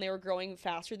people and they were growing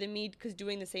faster than me because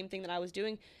doing the same thing that I was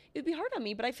doing, it would be hard on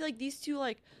me. But I feel like these two,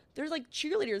 like, they're like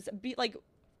cheerleaders,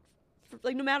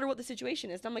 like no matter what the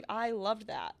situation is. And I'm like, I loved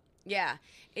that. Yeah.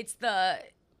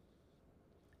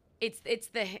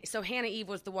 So Hannah Eve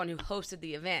was the one who hosted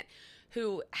the event,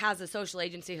 who has a social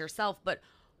agency herself, but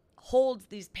holds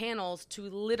these panels to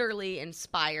literally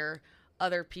inspire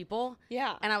other people.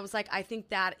 Yeah. And I was like, I think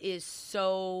that is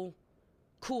so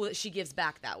cool that she gives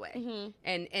back that way.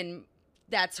 Mm-hmm. And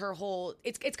that's her whole,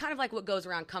 it's kind of like what goes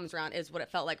around comes around is what it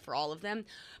felt like for all of them.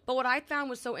 But what I found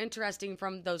was so interesting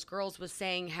from those girls was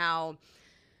saying how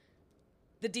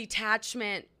the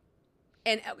detachment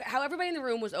and how everybody in the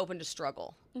room was open to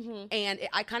struggle. Mm-hmm. And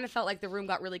I kind of felt like the room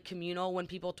got really communal when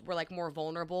people were like more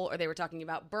vulnerable, or they were talking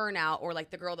about burnout, or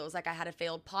like the girl that was like, I had a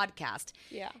failed podcast.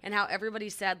 Yeah. And how everybody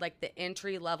said like the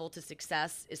entry level to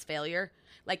success is failure.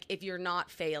 Like if you're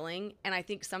not failing, and I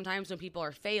think sometimes when people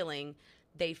are failing,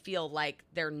 they feel like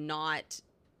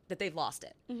that they've lost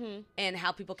it. Mm-hmm. And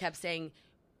how people kept saying,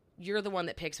 you're the one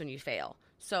that picks when you fail.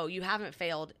 So you haven't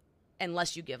failed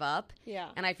unless you give up. Yeah.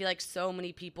 And I feel like so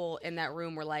many people in that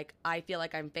room were like, I feel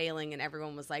like I'm failing. And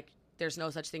everyone was like, there's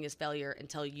no such thing as failure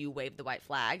until you wave the white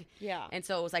flag. Yeah. And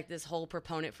so it was like this whole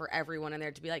proponent for everyone in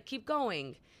there to be like, keep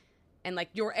going. And like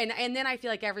and then I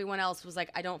feel like everyone else was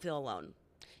like, I don't feel alone.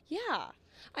 Yeah.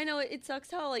 I know it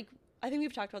sucks how, like, I think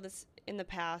we've talked about this in the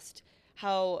past,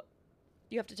 how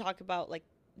you have to talk about like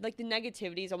the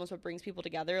negativity is almost what brings people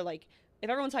together. Like if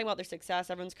everyone's talking about their success,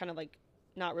 everyone's kind of like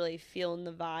not really feeling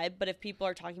the vibe. But if people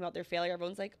are talking about their failure,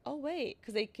 everyone's like, oh wait,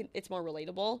 because it's more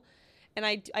relatable. And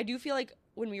I do feel like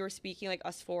when we were speaking, like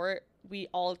us four, we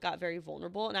all got very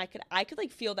vulnerable, and I could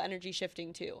like feel the energy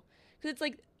shifting too, because it's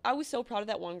like I was so proud of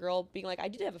that one girl being like, I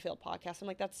did have a failed podcast. I'm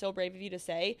like, that's so brave of you to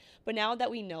say. But now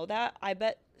that we know that, I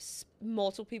bet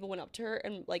multiple people went up to her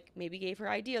and like maybe gave her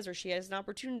ideas, or she has an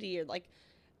opportunity, or like,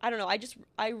 I don't know.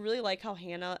 I really like how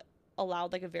Hannah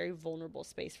allowed like a very vulnerable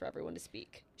space for everyone to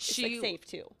speak. It's like safe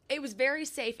too. It was very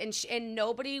safe, and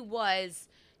nobody was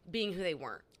being who they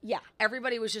weren't. Yeah.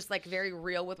 Everybody was just like very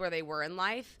real with where they were in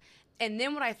life. And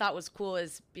then what I thought was cool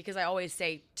is, because I always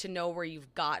say to know where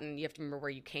you've gotten, you have to remember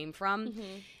where you came from. Mm-hmm.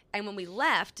 And when we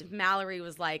left, Mallory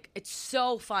was like, it's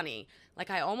so funny. Like,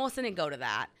 I almost didn't go to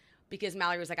that, because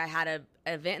Mallory was like, I had an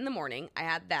event in the morning, I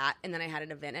had that, and then I had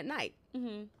an event at night.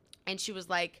 Mm-hmm. And she was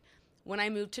like, when I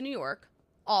moved to New York,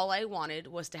 all I wanted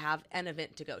was to have an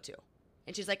event to go to.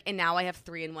 And she's like, and now I have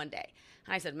 3 in one day.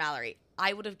 And I said, Mallory,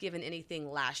 I would have given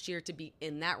anything last year to be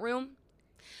in that room.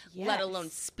 Yes. Let alone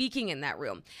speaking in that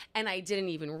room. And I didn't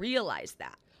even realize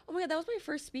that. Oh my God, that was my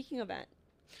first speaking event.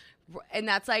 And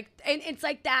that's like, and it's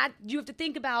like that, you have to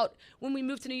think about when we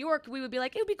moved to New York, we would be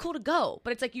like, it would be cool to go.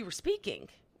 But it's like you were speaking.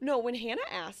 No, when Hannah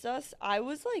asked us, I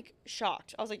was like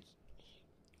shocked. I was like,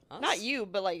 not you,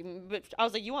 but I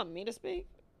was like, you want me to speak?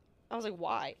 I was like,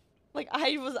 why? Like, I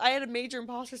had a major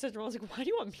imposter syndrome. I was like, why do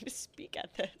you want me to speak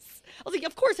at this? I was like,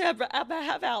 of course I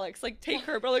have Alex. Like, take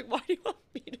her. But, like, why do you want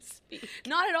me to speak?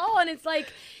 Not at all. And it's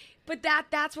like, but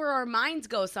that's where our minds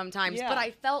go sometimes. Yeah. But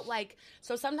I felt like,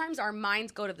 so sometimes our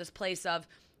minds go to this place of,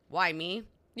 why me?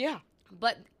 Yeah.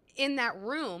 But in that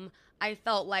room, I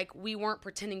felt like we weren't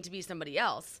pretending to be somebody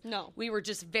else. No. We were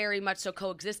just very much so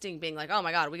coexisting, being like, oh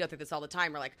my God, we go through this all the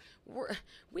time. We're like,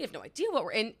 we have no idea what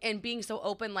we're in. And being so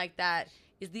open like that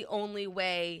is the only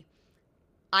way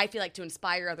I feel like to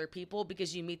inspire other people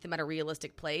because you meet them at a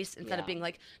realistic place instead of Yeah. being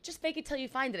like, just fake it till you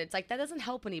find it. It's like, that doesn't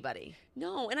help anybody.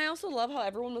 No, and I also love how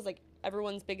everyone was like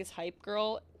everyone's biggest hype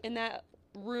girl in that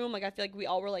room. Like I feel like we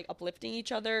all were like uplifting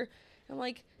each other. I'm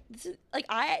like, this is like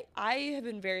I have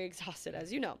been very exhausted,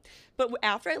 as you know. But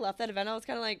after I left that event, I was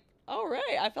kind of like, all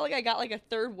right. I felt like I got like a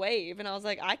third wave, and I was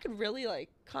like, I could really like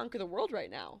conquer the world right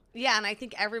now. Yeah, and I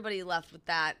think everybody left with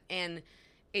that, and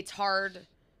it's hard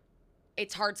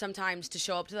sometimes to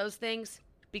show up to those things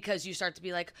because you start to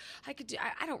be like,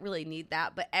 I don't really need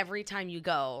that, but every time you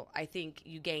go, I think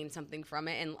you gain something from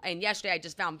it. And yesterday I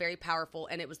just found very powerful,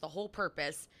 and it was the whole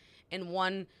purpose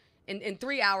in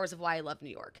 3 hours of why I love New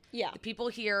York. Yeah. The people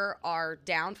here are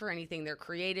down for anything. They're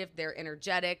creative, they're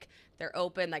energetic, they're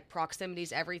open, like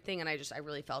proximity's everything, and I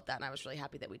really felt that, and I was really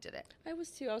happy that we did it. I was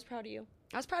too. I was proud of you.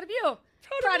 I was proud of you.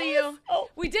 Proud of us. you. Oh.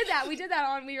 We did that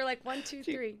on, we were like 1, 2,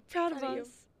 3. Proud of you. us.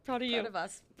 Proud of you. Proud of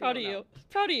us. We Proud don't of you. know.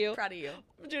 Proud of you. Proud of you.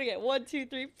 I'm doing it. 1, 2,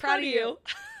 3. Proud of you.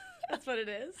 That's what it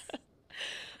is.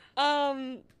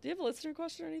 Do you have a listener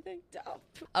question or anything?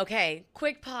 Okay,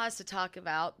 quick pause to talk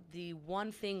about the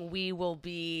one thing we will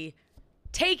be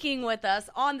taking with us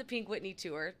on the Pink Whitney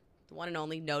tour, the one and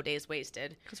only No Days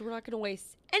Wasted. Because we're not going to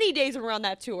waste any days around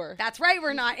that tour. That's right,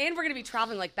 we're not, and we're going to be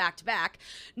traveling like back to back.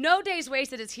 No Days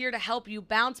Wasted is here to help you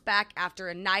bounce back after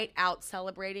a night out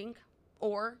celebrating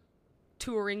or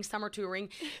summer touring.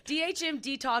 DHM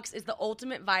Detox is the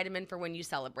ultimate vitamin for when you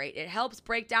celebrate. It helps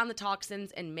break down the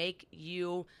toxins and make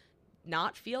you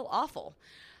not feel awful.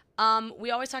 We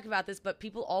always talk about this, but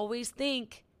people always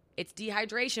think it's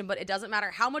dehydration, but it doesn't matter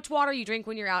how much water you drink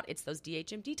when you're out. It's those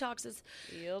DHM detoxes.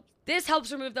 Yep. This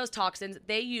helps remove those toxins.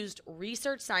 They used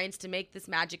research science to make this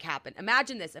magic happen.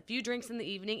 Imagine this, a few drinks in the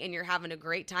evening and you're having a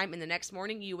great time, and the next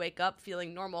morning you wake up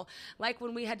feeling normal. Like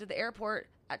when we head to the airport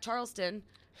at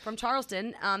from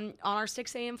Charleston on our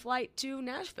 6 a.m. flight to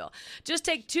Nashville. Just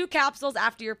take 2 capsules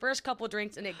after your first couple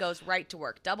drinks and it goes right to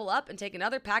work. Double up and take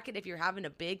another packet if you're having a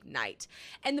big night.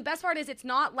 And the best part is it's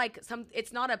not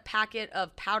a packet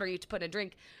of powder you have to put in a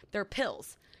drink. They're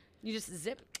pills. You just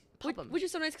pop them. Which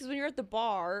is so nice because when you're at the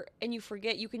bar and you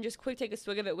forget, you can just quick take a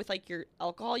swig of it with like your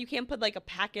alcohol. You can't put like a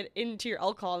packet into your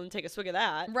alcohol and take a swig of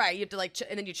that. Right, you have to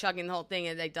and then you chug in the whole thing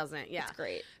and it doesn't, yeah. It's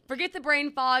great. Forget the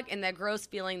brain fog and that gross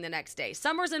feeling the next day.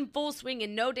 Summer's in full swing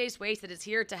and No Days Wasted is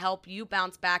here to help you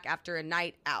bounce back after a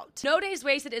night out. No Days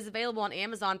Wasted is available on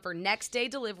Amazon for next day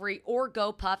delivery or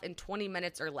GoPuff in 20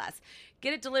 minutes or less.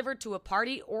 Get it delivered to a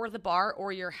party or the bar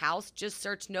or your house. Just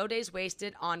search No Days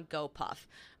Wasted on GoPuff.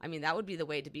 I mean, that would be the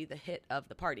way to be the hit of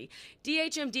the party.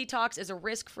 DHM Detox is a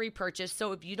risk-free purchase,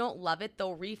 so if you don't love it,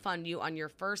 they'll refund you on your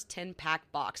first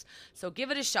 10-pack box. So give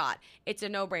it a shot. It's a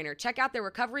no-brainer. Check out their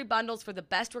recovery bundles for the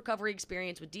best recovery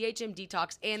experience with DHM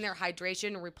Detox and their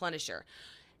hydration replenisher.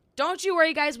 Don't you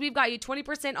worry, guys. We've got you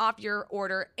 20% off your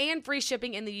order and free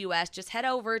shipping in the U.S. Just head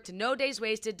over to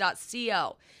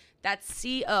nodayswasted.co. That's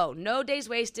C-O,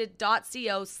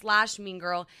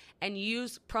 nodayswasted.co/meangirl, and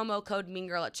use promo code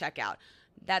meangirl at checkout.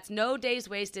 That's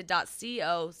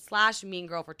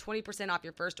nodayswasted.co/meangirl for 20% off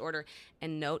your first order.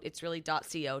 And note, it's really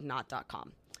 .co, not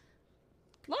 .com.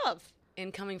 Love.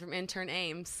 Incoming from intern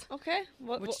Ames. Okay.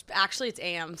 Which actually it's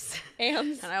Ames.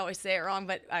 Ames. And I always say it wrong,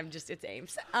 but it's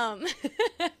Ames.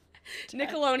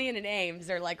 Nickelodeon and Ames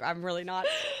are like, I'm really not,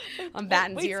 I'm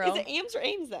batting zero. Is it Ames or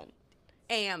Ames then?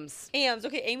 Ames. Ames.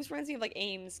 Okay, Ames reminds me of like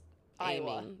Ames,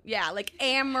 Iowa. Amy. Yeah, like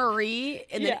Anne-Marie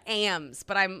and then Ames.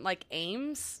 But I'm like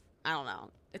Ames? I don't know.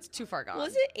 It's too far gone.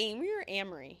 Was it Amory or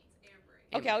Amory?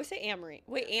 Okay, I always say Amory.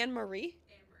 Wait, Anne-Marie?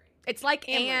 It's like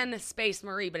Amory. Anne space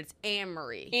Marie, but it's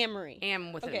Anne-Marie. Amory.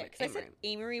 Am with Okay, an because I said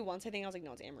Amory once. I think I was like,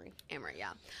 no, it's Amory. Amory,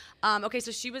 yeah. Okay,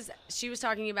 so she was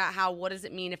talking about how what does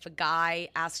it mean if a guy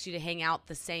asks you to hang out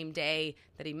the same day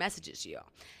that he messages you?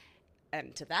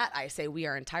 And to that, I say we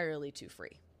are entirely too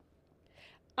free.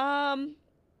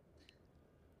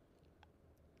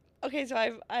 Okay, so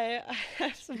I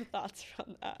have some thoughts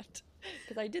from that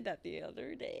because I did that the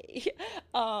other day.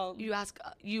 You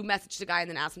messaged the guy and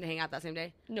then asked him to hang out that same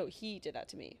day? No, he did that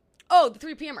to me. Oh, the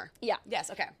 3 p.m.er. Yeah. Yes.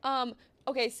 Okay.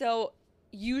 Okay, so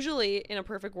usually in a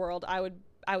perfect world, I would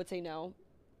say no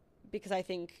because I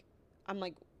think I'm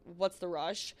like, what's the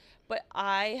rush? But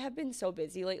I have been so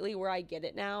busy lately where I get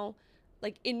it now.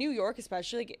 Like in New York,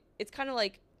 especially, like it's kind of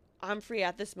like I'm free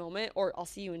at this moment, or I'll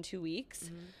see you in 2 weeks.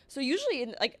 Mm-hmm. So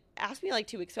usually, ask me like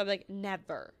 2 weeks. So I'm like,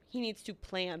 never. He needs to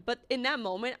plan. But in that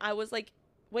moment, I was like,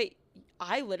 wait.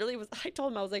 I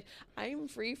told him I was like, I'm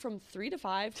free from 3 to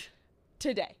 5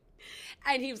 today.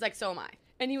 And he was like, so am I.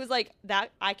 And he was like,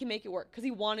 that I can make it work because he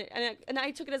wanted, and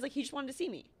I took it as like he just wanted to see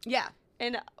me. Yeah.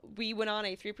 And we went on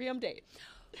a 3 p.m. date.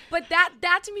 But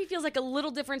that to me feels like a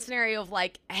little different scenario of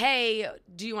like, hey,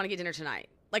 do you want to get dinner tonight?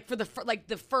 Like for the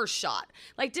first shot.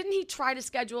 Like, didn't he try to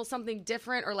schedule something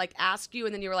different or like ask you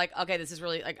and then you were like, okay, this is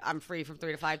really like I'm free from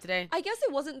 3 to 5 today? I guess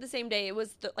it wasn't the same day. It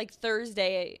was like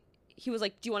Thursday. He was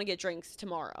like, do you want to get drinks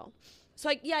tomorrow? So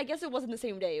I guess it wasn't the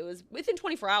same day. It was within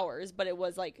 24 hours, but it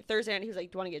was like Thursday and he was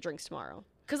like, do you want to get drinks tomorrow?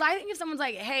 Because I think if someone's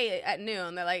like, hey, at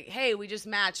noon, they're like, hey, we just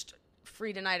matched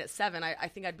free tonight at 7, I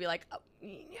think I'd be like,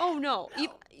 oh no.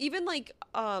 Even like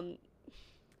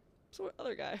so what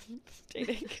other guy I'm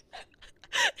dating?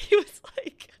 he was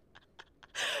like,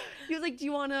 do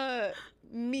you want to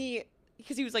meet?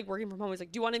 Because he was like working from home. He was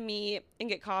like, do you want to meet and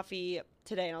get coffee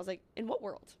today? And I was like, in what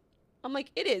world? I'm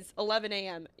like, it is 11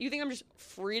 a.m. You think I'm just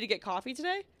free to get coffee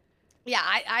today? yeah,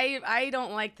 I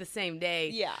don't like the same day.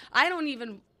 Yeah. I'm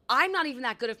not even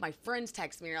that good if my friends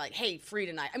text me and are like, hey, free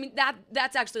tonight. I mean,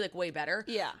 that's actually like way better.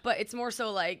 Yeah. But it's more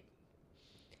so like,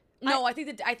 no, I think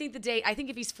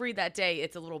if he's free that day,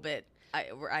 it's a little bit,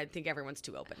 I think everyone's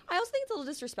too open. I also think it's a little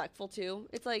disrespectful too.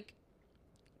 It's like,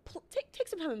 take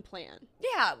some time and plan.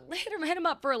 Yeah, hit him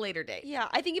up for a later date. Yeah,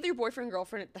 I think if your boyfriend and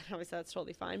girlfriend, obviously that's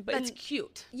totally fine. But That's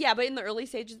cute. yeah, but in the early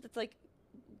stages, it's like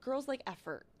girls like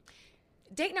effort.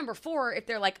 Date number 4, if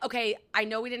they're like, okay, I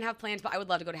know we didn't have plans, but I would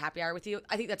love to go to happy hour with you.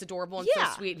 I think that's adorable and Yeah.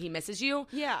 so sweet, and he misses you.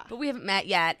 Yeah. But we haven't met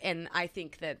yet, and I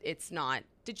think that it's not.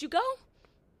 Did you go?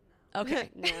 Okay.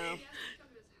 No. He asked me to come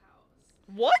to his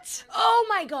house. What? Oh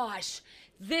my gosh.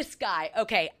 This guy.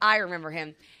 Okay, I remember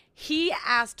him. He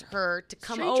asked her to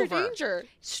come Stranger over. danger.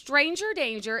 Stranger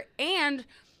danger. And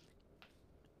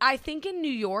I think in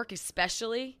New York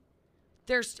especially,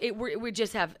 we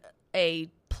just have a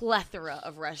plethora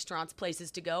of restaurants, places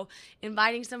to go.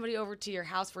 Inviting somebody over to your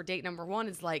house for date number 1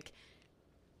 is like,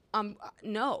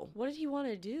 no. What did he want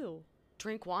to do?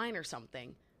 Drink wine or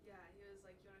something. Yeah, he was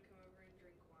like, you want to come over and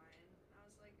drink wine? And I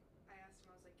was like, I asked him,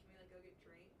 I was like, can we like go get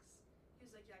drinks? He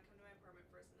was like, yeah, come to my apartment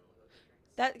first and then we'll go get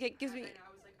drinks. That gives me. And I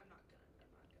was like, I'm not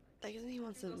gonna. That gives me he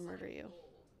wants to murder you.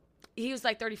 He was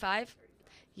like 35?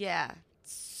 Yeah.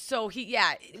 So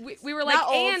we were like, Not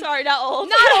old. and Sorry, not old.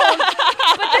 not old.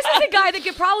 But this is the guy that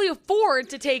could probably afford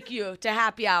to take you to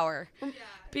happy hour.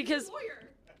 Because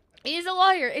he's a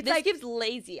lawyer. It's This like, gives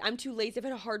lazy. I'm too lazy. I've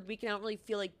had a hard week and I don't really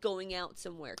feel like going out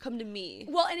somewhere. Come to me.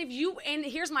 well, and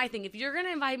here's my thing. If you're going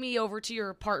to invite me over to your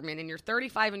apartment and you're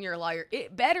 35 and you're a lawyer,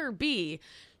 it better be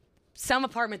some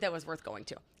apartment that was worth going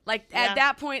to. Like, Yeah. at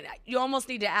that point, you almost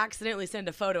need to accidentally send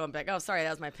a photo and be like, oh, sorry, that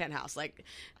was my penthouse. Like,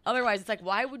 otherwise, it's like,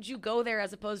 why would you go there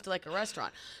as opposed to, like, a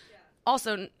restaurant?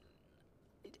 Also,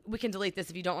 we can delete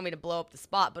this if you don't want me to blow up the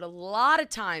spot, but a lot of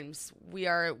times we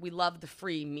love the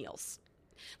free meals.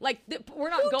 Like, we're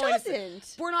not Who going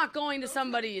doesn't? we're not going to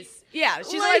somebody's, yeah,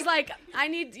 she's Like- always like, I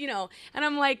need, and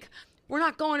I'm like, we're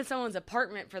not going to someone's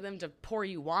apartment for them to pour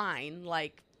you wine.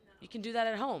 Like, you can do that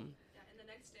at home. Yeah, and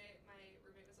the next day, my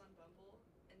roommate was on Bumble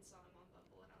and saw him on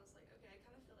Bumble, and I was like, okay, I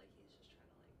kind of feel like he's just trying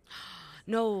to like.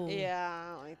 No. Yeah,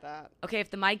 I don't like that. Okay,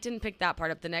 if the mic didn't pick that part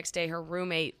up, the next day her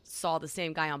roommate saw the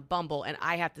same guy on Bumble, and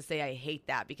I have to say I hate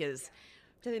that because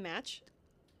Do they match?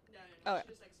 No, Oh, she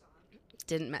just like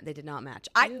saw him. they did not match.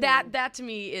 Ew. That to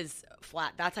me is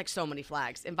flat. That's like so many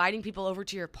flags. Inviting people over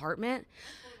to your apartment,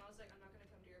 I told him, I was like, I'm not gonna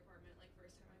come to your apartment like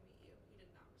first time I meet you. He did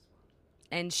not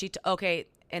respond. and okay,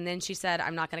 and then she said,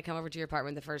 I'm not going to come over to your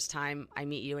apartment the first time I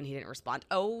meet you, and he didn't respond.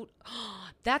 Oh,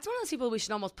 that's one of those people we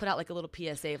should almost put out like a little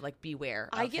PSA of like, beware.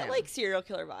 I of get him. like serial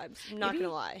killer vibes. I'm not Maybe-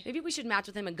 gonna lie. Maybe we should match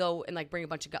with him and go and like bring a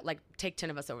bunch of like take 10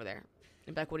 of us over there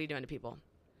and be like, what are you doing to people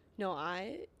No,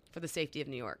 for the safety of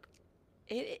New York?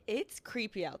 it's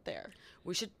creepy out there.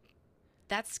 We should.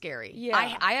 That's scary. Yeah.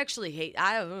 I actually hate.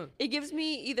 It gives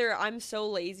me either I'm so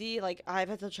lazy, like I've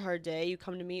had such a hard day, you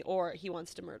come to me, or he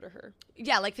wants to murder her.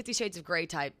 Yeah, like 50 Shades of Grey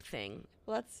type thing.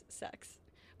 Well, that's sex.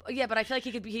 Yeah, but I feel like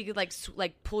he could like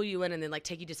like pull you in and then like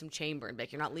take you to some chamber and be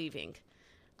like, you're not leaving.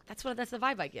 That's the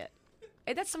vibe I get.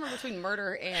 And that's somewhere between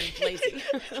murder and lazy.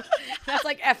 That's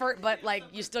like effort, but like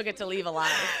you still get to leave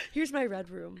alive, Here's my red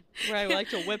room where I like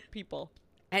to whip people.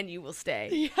 and you will stay.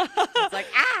 Yeah. It's like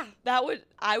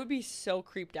I would be so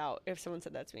creeped out if someone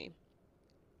said that to me.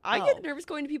 I Oh. get nervous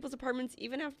going to people's apartments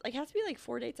even after like it has to be like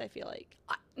 4 dates, I feel like.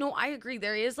 No, I agree.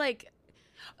 There is like,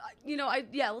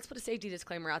 let's put a safety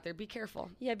disclaimer out there. Be careful.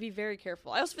 Yeah, be very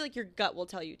careful. I also feel like your gut will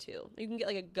tell you too. You can get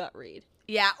like a gut read.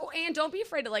 Yeah, and don't be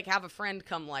afraid to like have a friend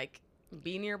come like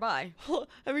be nearby.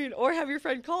 I mean, or have your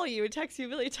friend call you and text you a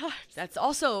million times. That's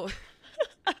also.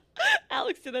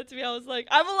 Alex did that to me. I was like,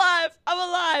 I'm alive. I'm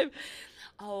alive.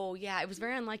 Oh yeah, it was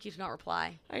very unlike you to not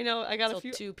reply I know. I got until a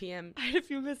few. 2 p.m. I had a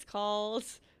few missed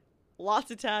calls,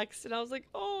 lots of texts, and I was like,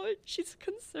 oh, she's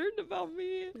concerned about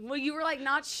me. Well, you were like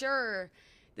not sure.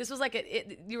 This was like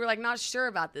you were like not sure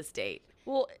about this date.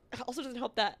 Well, it also doesn't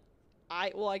help that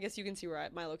I guess you can see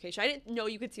my location. I didn't know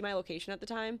you could see my location at the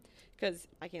time because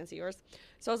I can't see yours.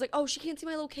 So I was like, oh, she can't see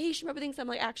my location. Everybody thinks I'm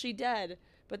like actually dead.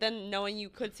 But then knowing you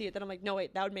could see it, then I'm like, no,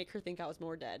 wait, that would make her think I was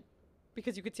more dead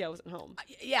because you could see I wasn't home.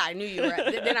 Yeah, I knew you were.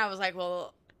 Then I was like,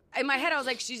 well, in my head, I was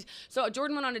like, so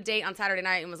Jordan went on a date on Saturday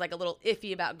night and was like a little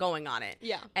iffy about going on it.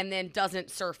 Yeah. And then doesn't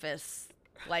surface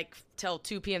like till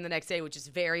 2 p.m. the next day, which is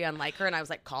very unlike her. And I was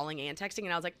like calling and texting,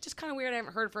 and I was like, just kind of weird. I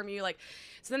haven't heard from you. Like,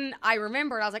 so then I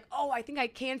remembered, I was like, oh, I think I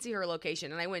can see her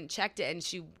location. And I went and checked it, and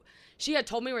she had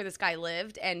told me where this guy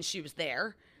lived, and she was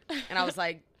there. And I was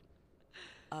like,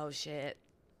 oh shit,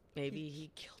 maybe he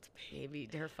killed me.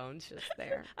 Maybe her phone's just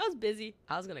there. I was busy.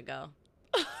 I was gonna go.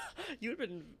 You would have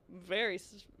been very,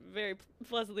 very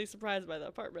pleasantly surprised by the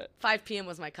apartment. 5 p.m.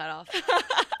 was my cutoff.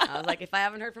 I was like, if I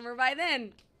haven't heard from her by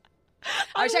then.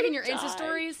 I was checking your Insta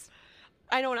stories.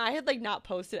 I know, and I had like not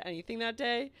posted anything that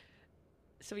day.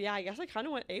 So yeah, I guess I kind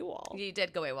of went AWOL. You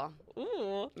did go AWOL.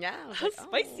 Ooh. Yeah. I was How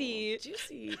like, spicy. Oh,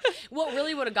 juicy. What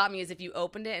really would have got me is if you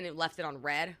opened it and it left it on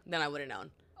red, then I would have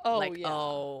known. Oh, like, yeah.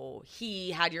 oh, he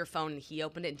had your phone and he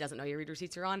opened it and doesn't know your read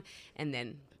receipts are on. And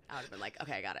then I would have been like,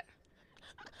 okay, I got it.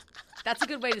 That's a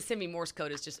good way to send me Morse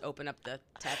code is just open up the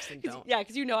text and don't. Yeah,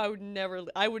 because you know I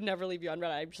would never leave you on red.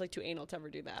 I'm just like too anal to ever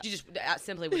do that. You just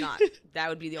simply would not. That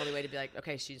would be the only way to be like,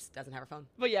 okay, she just doesn't have her phone.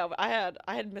 But yeah, I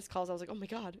had missed calls. I was like, oh my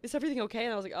god, is everything okay?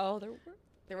 And I was like, oh,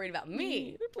 They're worried about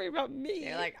me. They're worried about me.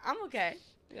 They're like, I'm okay.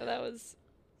 Yeah, that was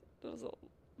a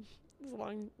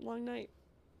long night.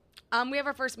 We have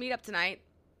our first meetup tonight.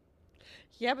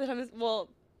 Yeah, but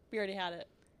we already had it.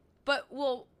 But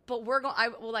we're going.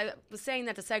 I was saying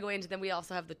that to segue into. Then we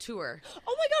also have the tour.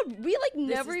 Oh my god, we like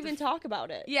never is even talk about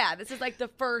it. Yeah, this is like the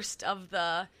first of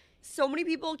the. So many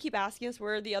people keep asking us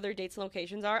where the other dates and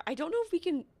locations are. I don't know if we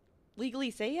can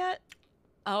legally say yet.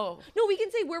 Oh No, we can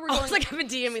say where we're going. It's like I've been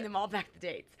DMing them all back the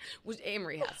dates, which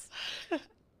Amory has.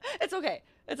 It's okay.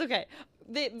 It's okay.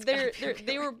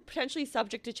 They were potentially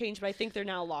subject to change, but I think they're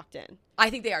now locked in. I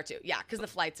think they are too. Yeah, because the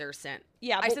flights are sent.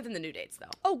 Yeah, I but- sent them the new dates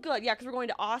though. Oh, good. Yeah, because we're going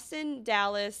to Austin,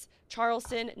 Dallas,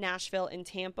 Charleston, Nashville, and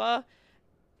Tampa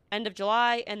end of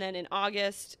July. And then in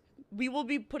August, we will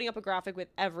be putting up a graphic with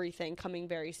everything coming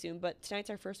very soon. But tonight's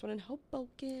our first one in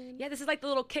Hoboken. Yeah, this is like the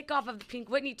little kickoff of the Pink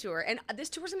Whitney tour, and this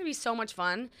tour is going to be so much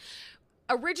fun.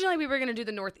 Originally, we were going to do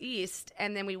the Northeast,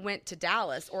 and then we went to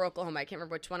Dallas or Oklahoma. I can't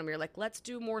remember which one. And we were like, let's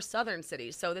do more southern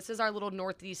cities. So this is our little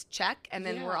Northeast check, and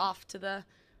then we're off to the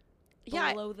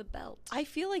below the belt. I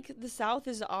feel like the South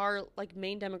is our like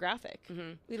main demographic.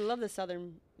 Mm-hmm. We love the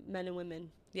Southern men and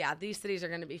women. Yeah, these cities are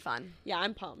going to be fun. Yeah,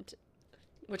 I'm pumped.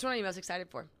 Which one are you most excited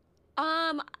for?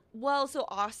 Well, so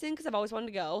Austin, because I've always wanted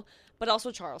to go, but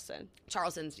also Charleston.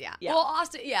 Charleston's, yeah. Yeah. Well,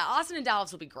 Austin and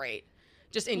Dallas will be great.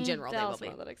 Just in general, Dallas they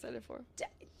I'm will not that excited for. be.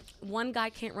 One guy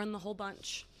can't run the whole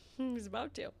bunch. He's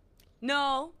about to.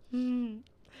 No. No,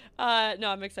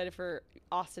 I'm excited for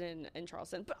Austin and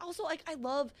Charleston, but also like I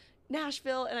love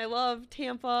Nashville and I love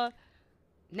Tampa.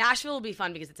 Nashville will be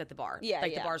fun because it's at the bar. Yeah,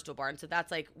 like yeah. the bar's to a bar, and so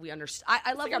that's like we understand.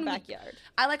 I love like our when backyard.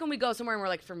 I like when we go somewhere and we're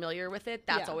like familiar with it.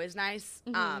 That's Yeah. always nice.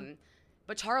 Mhm.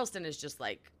 But Charleston is just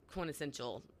like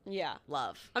quintessential Yeah.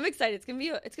 love. I'm excited. It's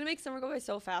gonna make summer go by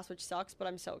so fast, which sucks, but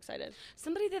I'm so excited.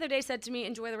 Somebody the other day said to me,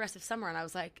 "Enjoy the rest of summer," and I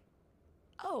was like,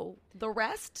 "Oh, the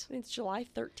rest?" I mean, it's July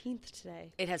 13th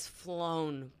today. It has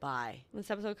flown by. When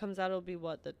this episode comes out, it'll be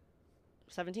what, the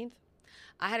 17th?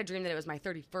 I had a dream that it was my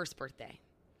 31st birthday,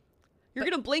 You're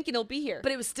gonna blink and it'll be here.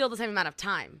 but it was still the same amount of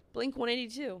time. Blink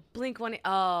 182. Blink one.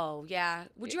 Oh yeah.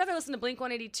 Would you rather listen to Blink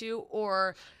 182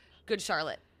 or Good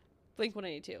Charlotte? Blink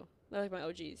 182. They're like my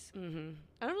OGs. Mm-hmm.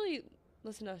 I don't really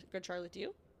listen to Good Charlotte. Do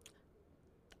you?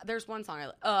 There's one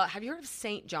song. Have you heard of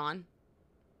Saint John?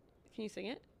 Can you sing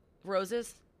it?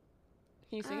 Roses.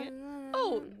 Can you sing it?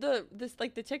 Oh,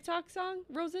 the TikTok song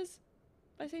 "Roses"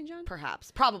 by St. John.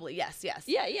 Perhaps. Probably. Yes.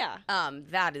 Yeah, yeah.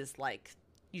 That is like,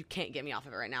 you can't get me off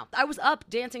of it right now. I was up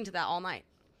dancing to that all night.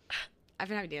 I've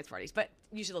been having dance parties, but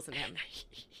you should listen to him.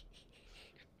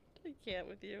 I can't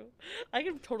with you. I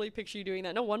can totally picture you doing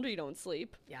that. No wonder you don't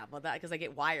sleep. Yeah, well, that because I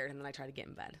get wired and then I try to get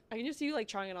in bed. I can just see you like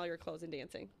trying on all your clothes and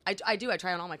dancing. I do. I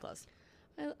try on all my clothes.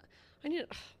 I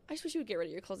just wish you would get rid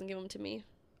of your clothes and give them to me.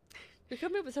 You're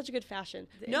coming up with such a good fashion.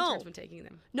 The No, intern's been taking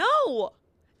them. no.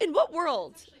 In what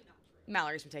world?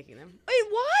 Mallory's been taking them. Wait,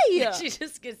 why? She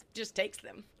just takes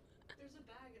them. There's a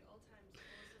bag at all times. No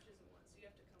switches at once, so you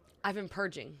have to come over. I've been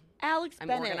purging. Alex I'm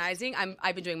Bennett. organizing.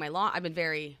 I've been doing my lawn. I've been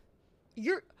very.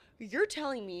 You're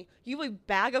telling me you have a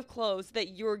bag of clothes that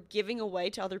you're giving away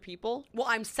to other people? Well,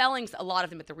 I'm selling a lot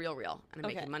of them at the Real, and I'm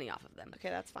Okay. making money off of them. Okay,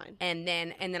 that's fine. And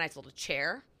then I sold a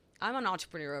chair. I'm an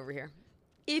entrepreneur over here.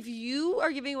 If you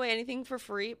are giving away anything for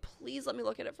free, please let me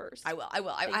look at it first. I will.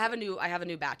 I have a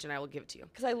new batch, and I will give it to you.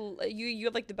 Because you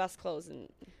have like the best clothes, and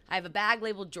I have a bag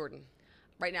labeled Jordan.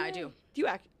 Right now, I do. Do you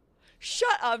act?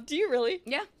 Shut up. Do you really?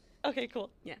 Yeah. Okay,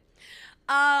 cool. Yeah.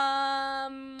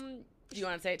 Do you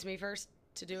want to say it to me first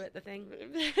to do it? The thing.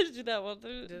 Do that one.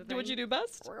 Do what you do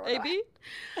best. What do AB.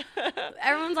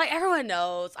 Everyone's like, everyone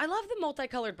knows. I love the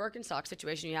multicolored Birkenstock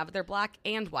situation you have. They're black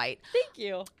and white. Thank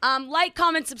you. Like,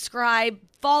 comment, subscribe.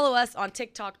 Follow us on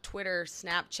TikTok, Twitter,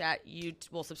 Snapchat.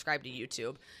 We'll subscribe to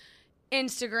YouTube,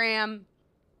 Instagram,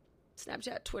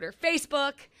 Snapchat, Twitter,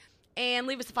 Facebook, and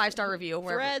leave us a 5-star review.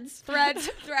 Threads.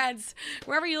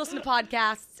 Wherever you listen to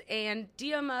podcasts, and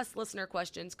DM us listener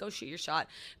questions. Go shoot your shot.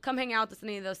 Come hang out with us in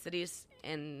any of those cities.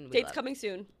 And Dates coming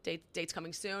soon. Dates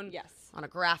coming soon. Yes. On a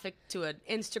graphic to an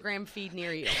Instagram feed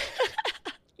near you.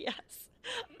 Yes.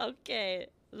 Okay.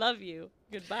 Love you.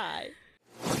 Goodbye.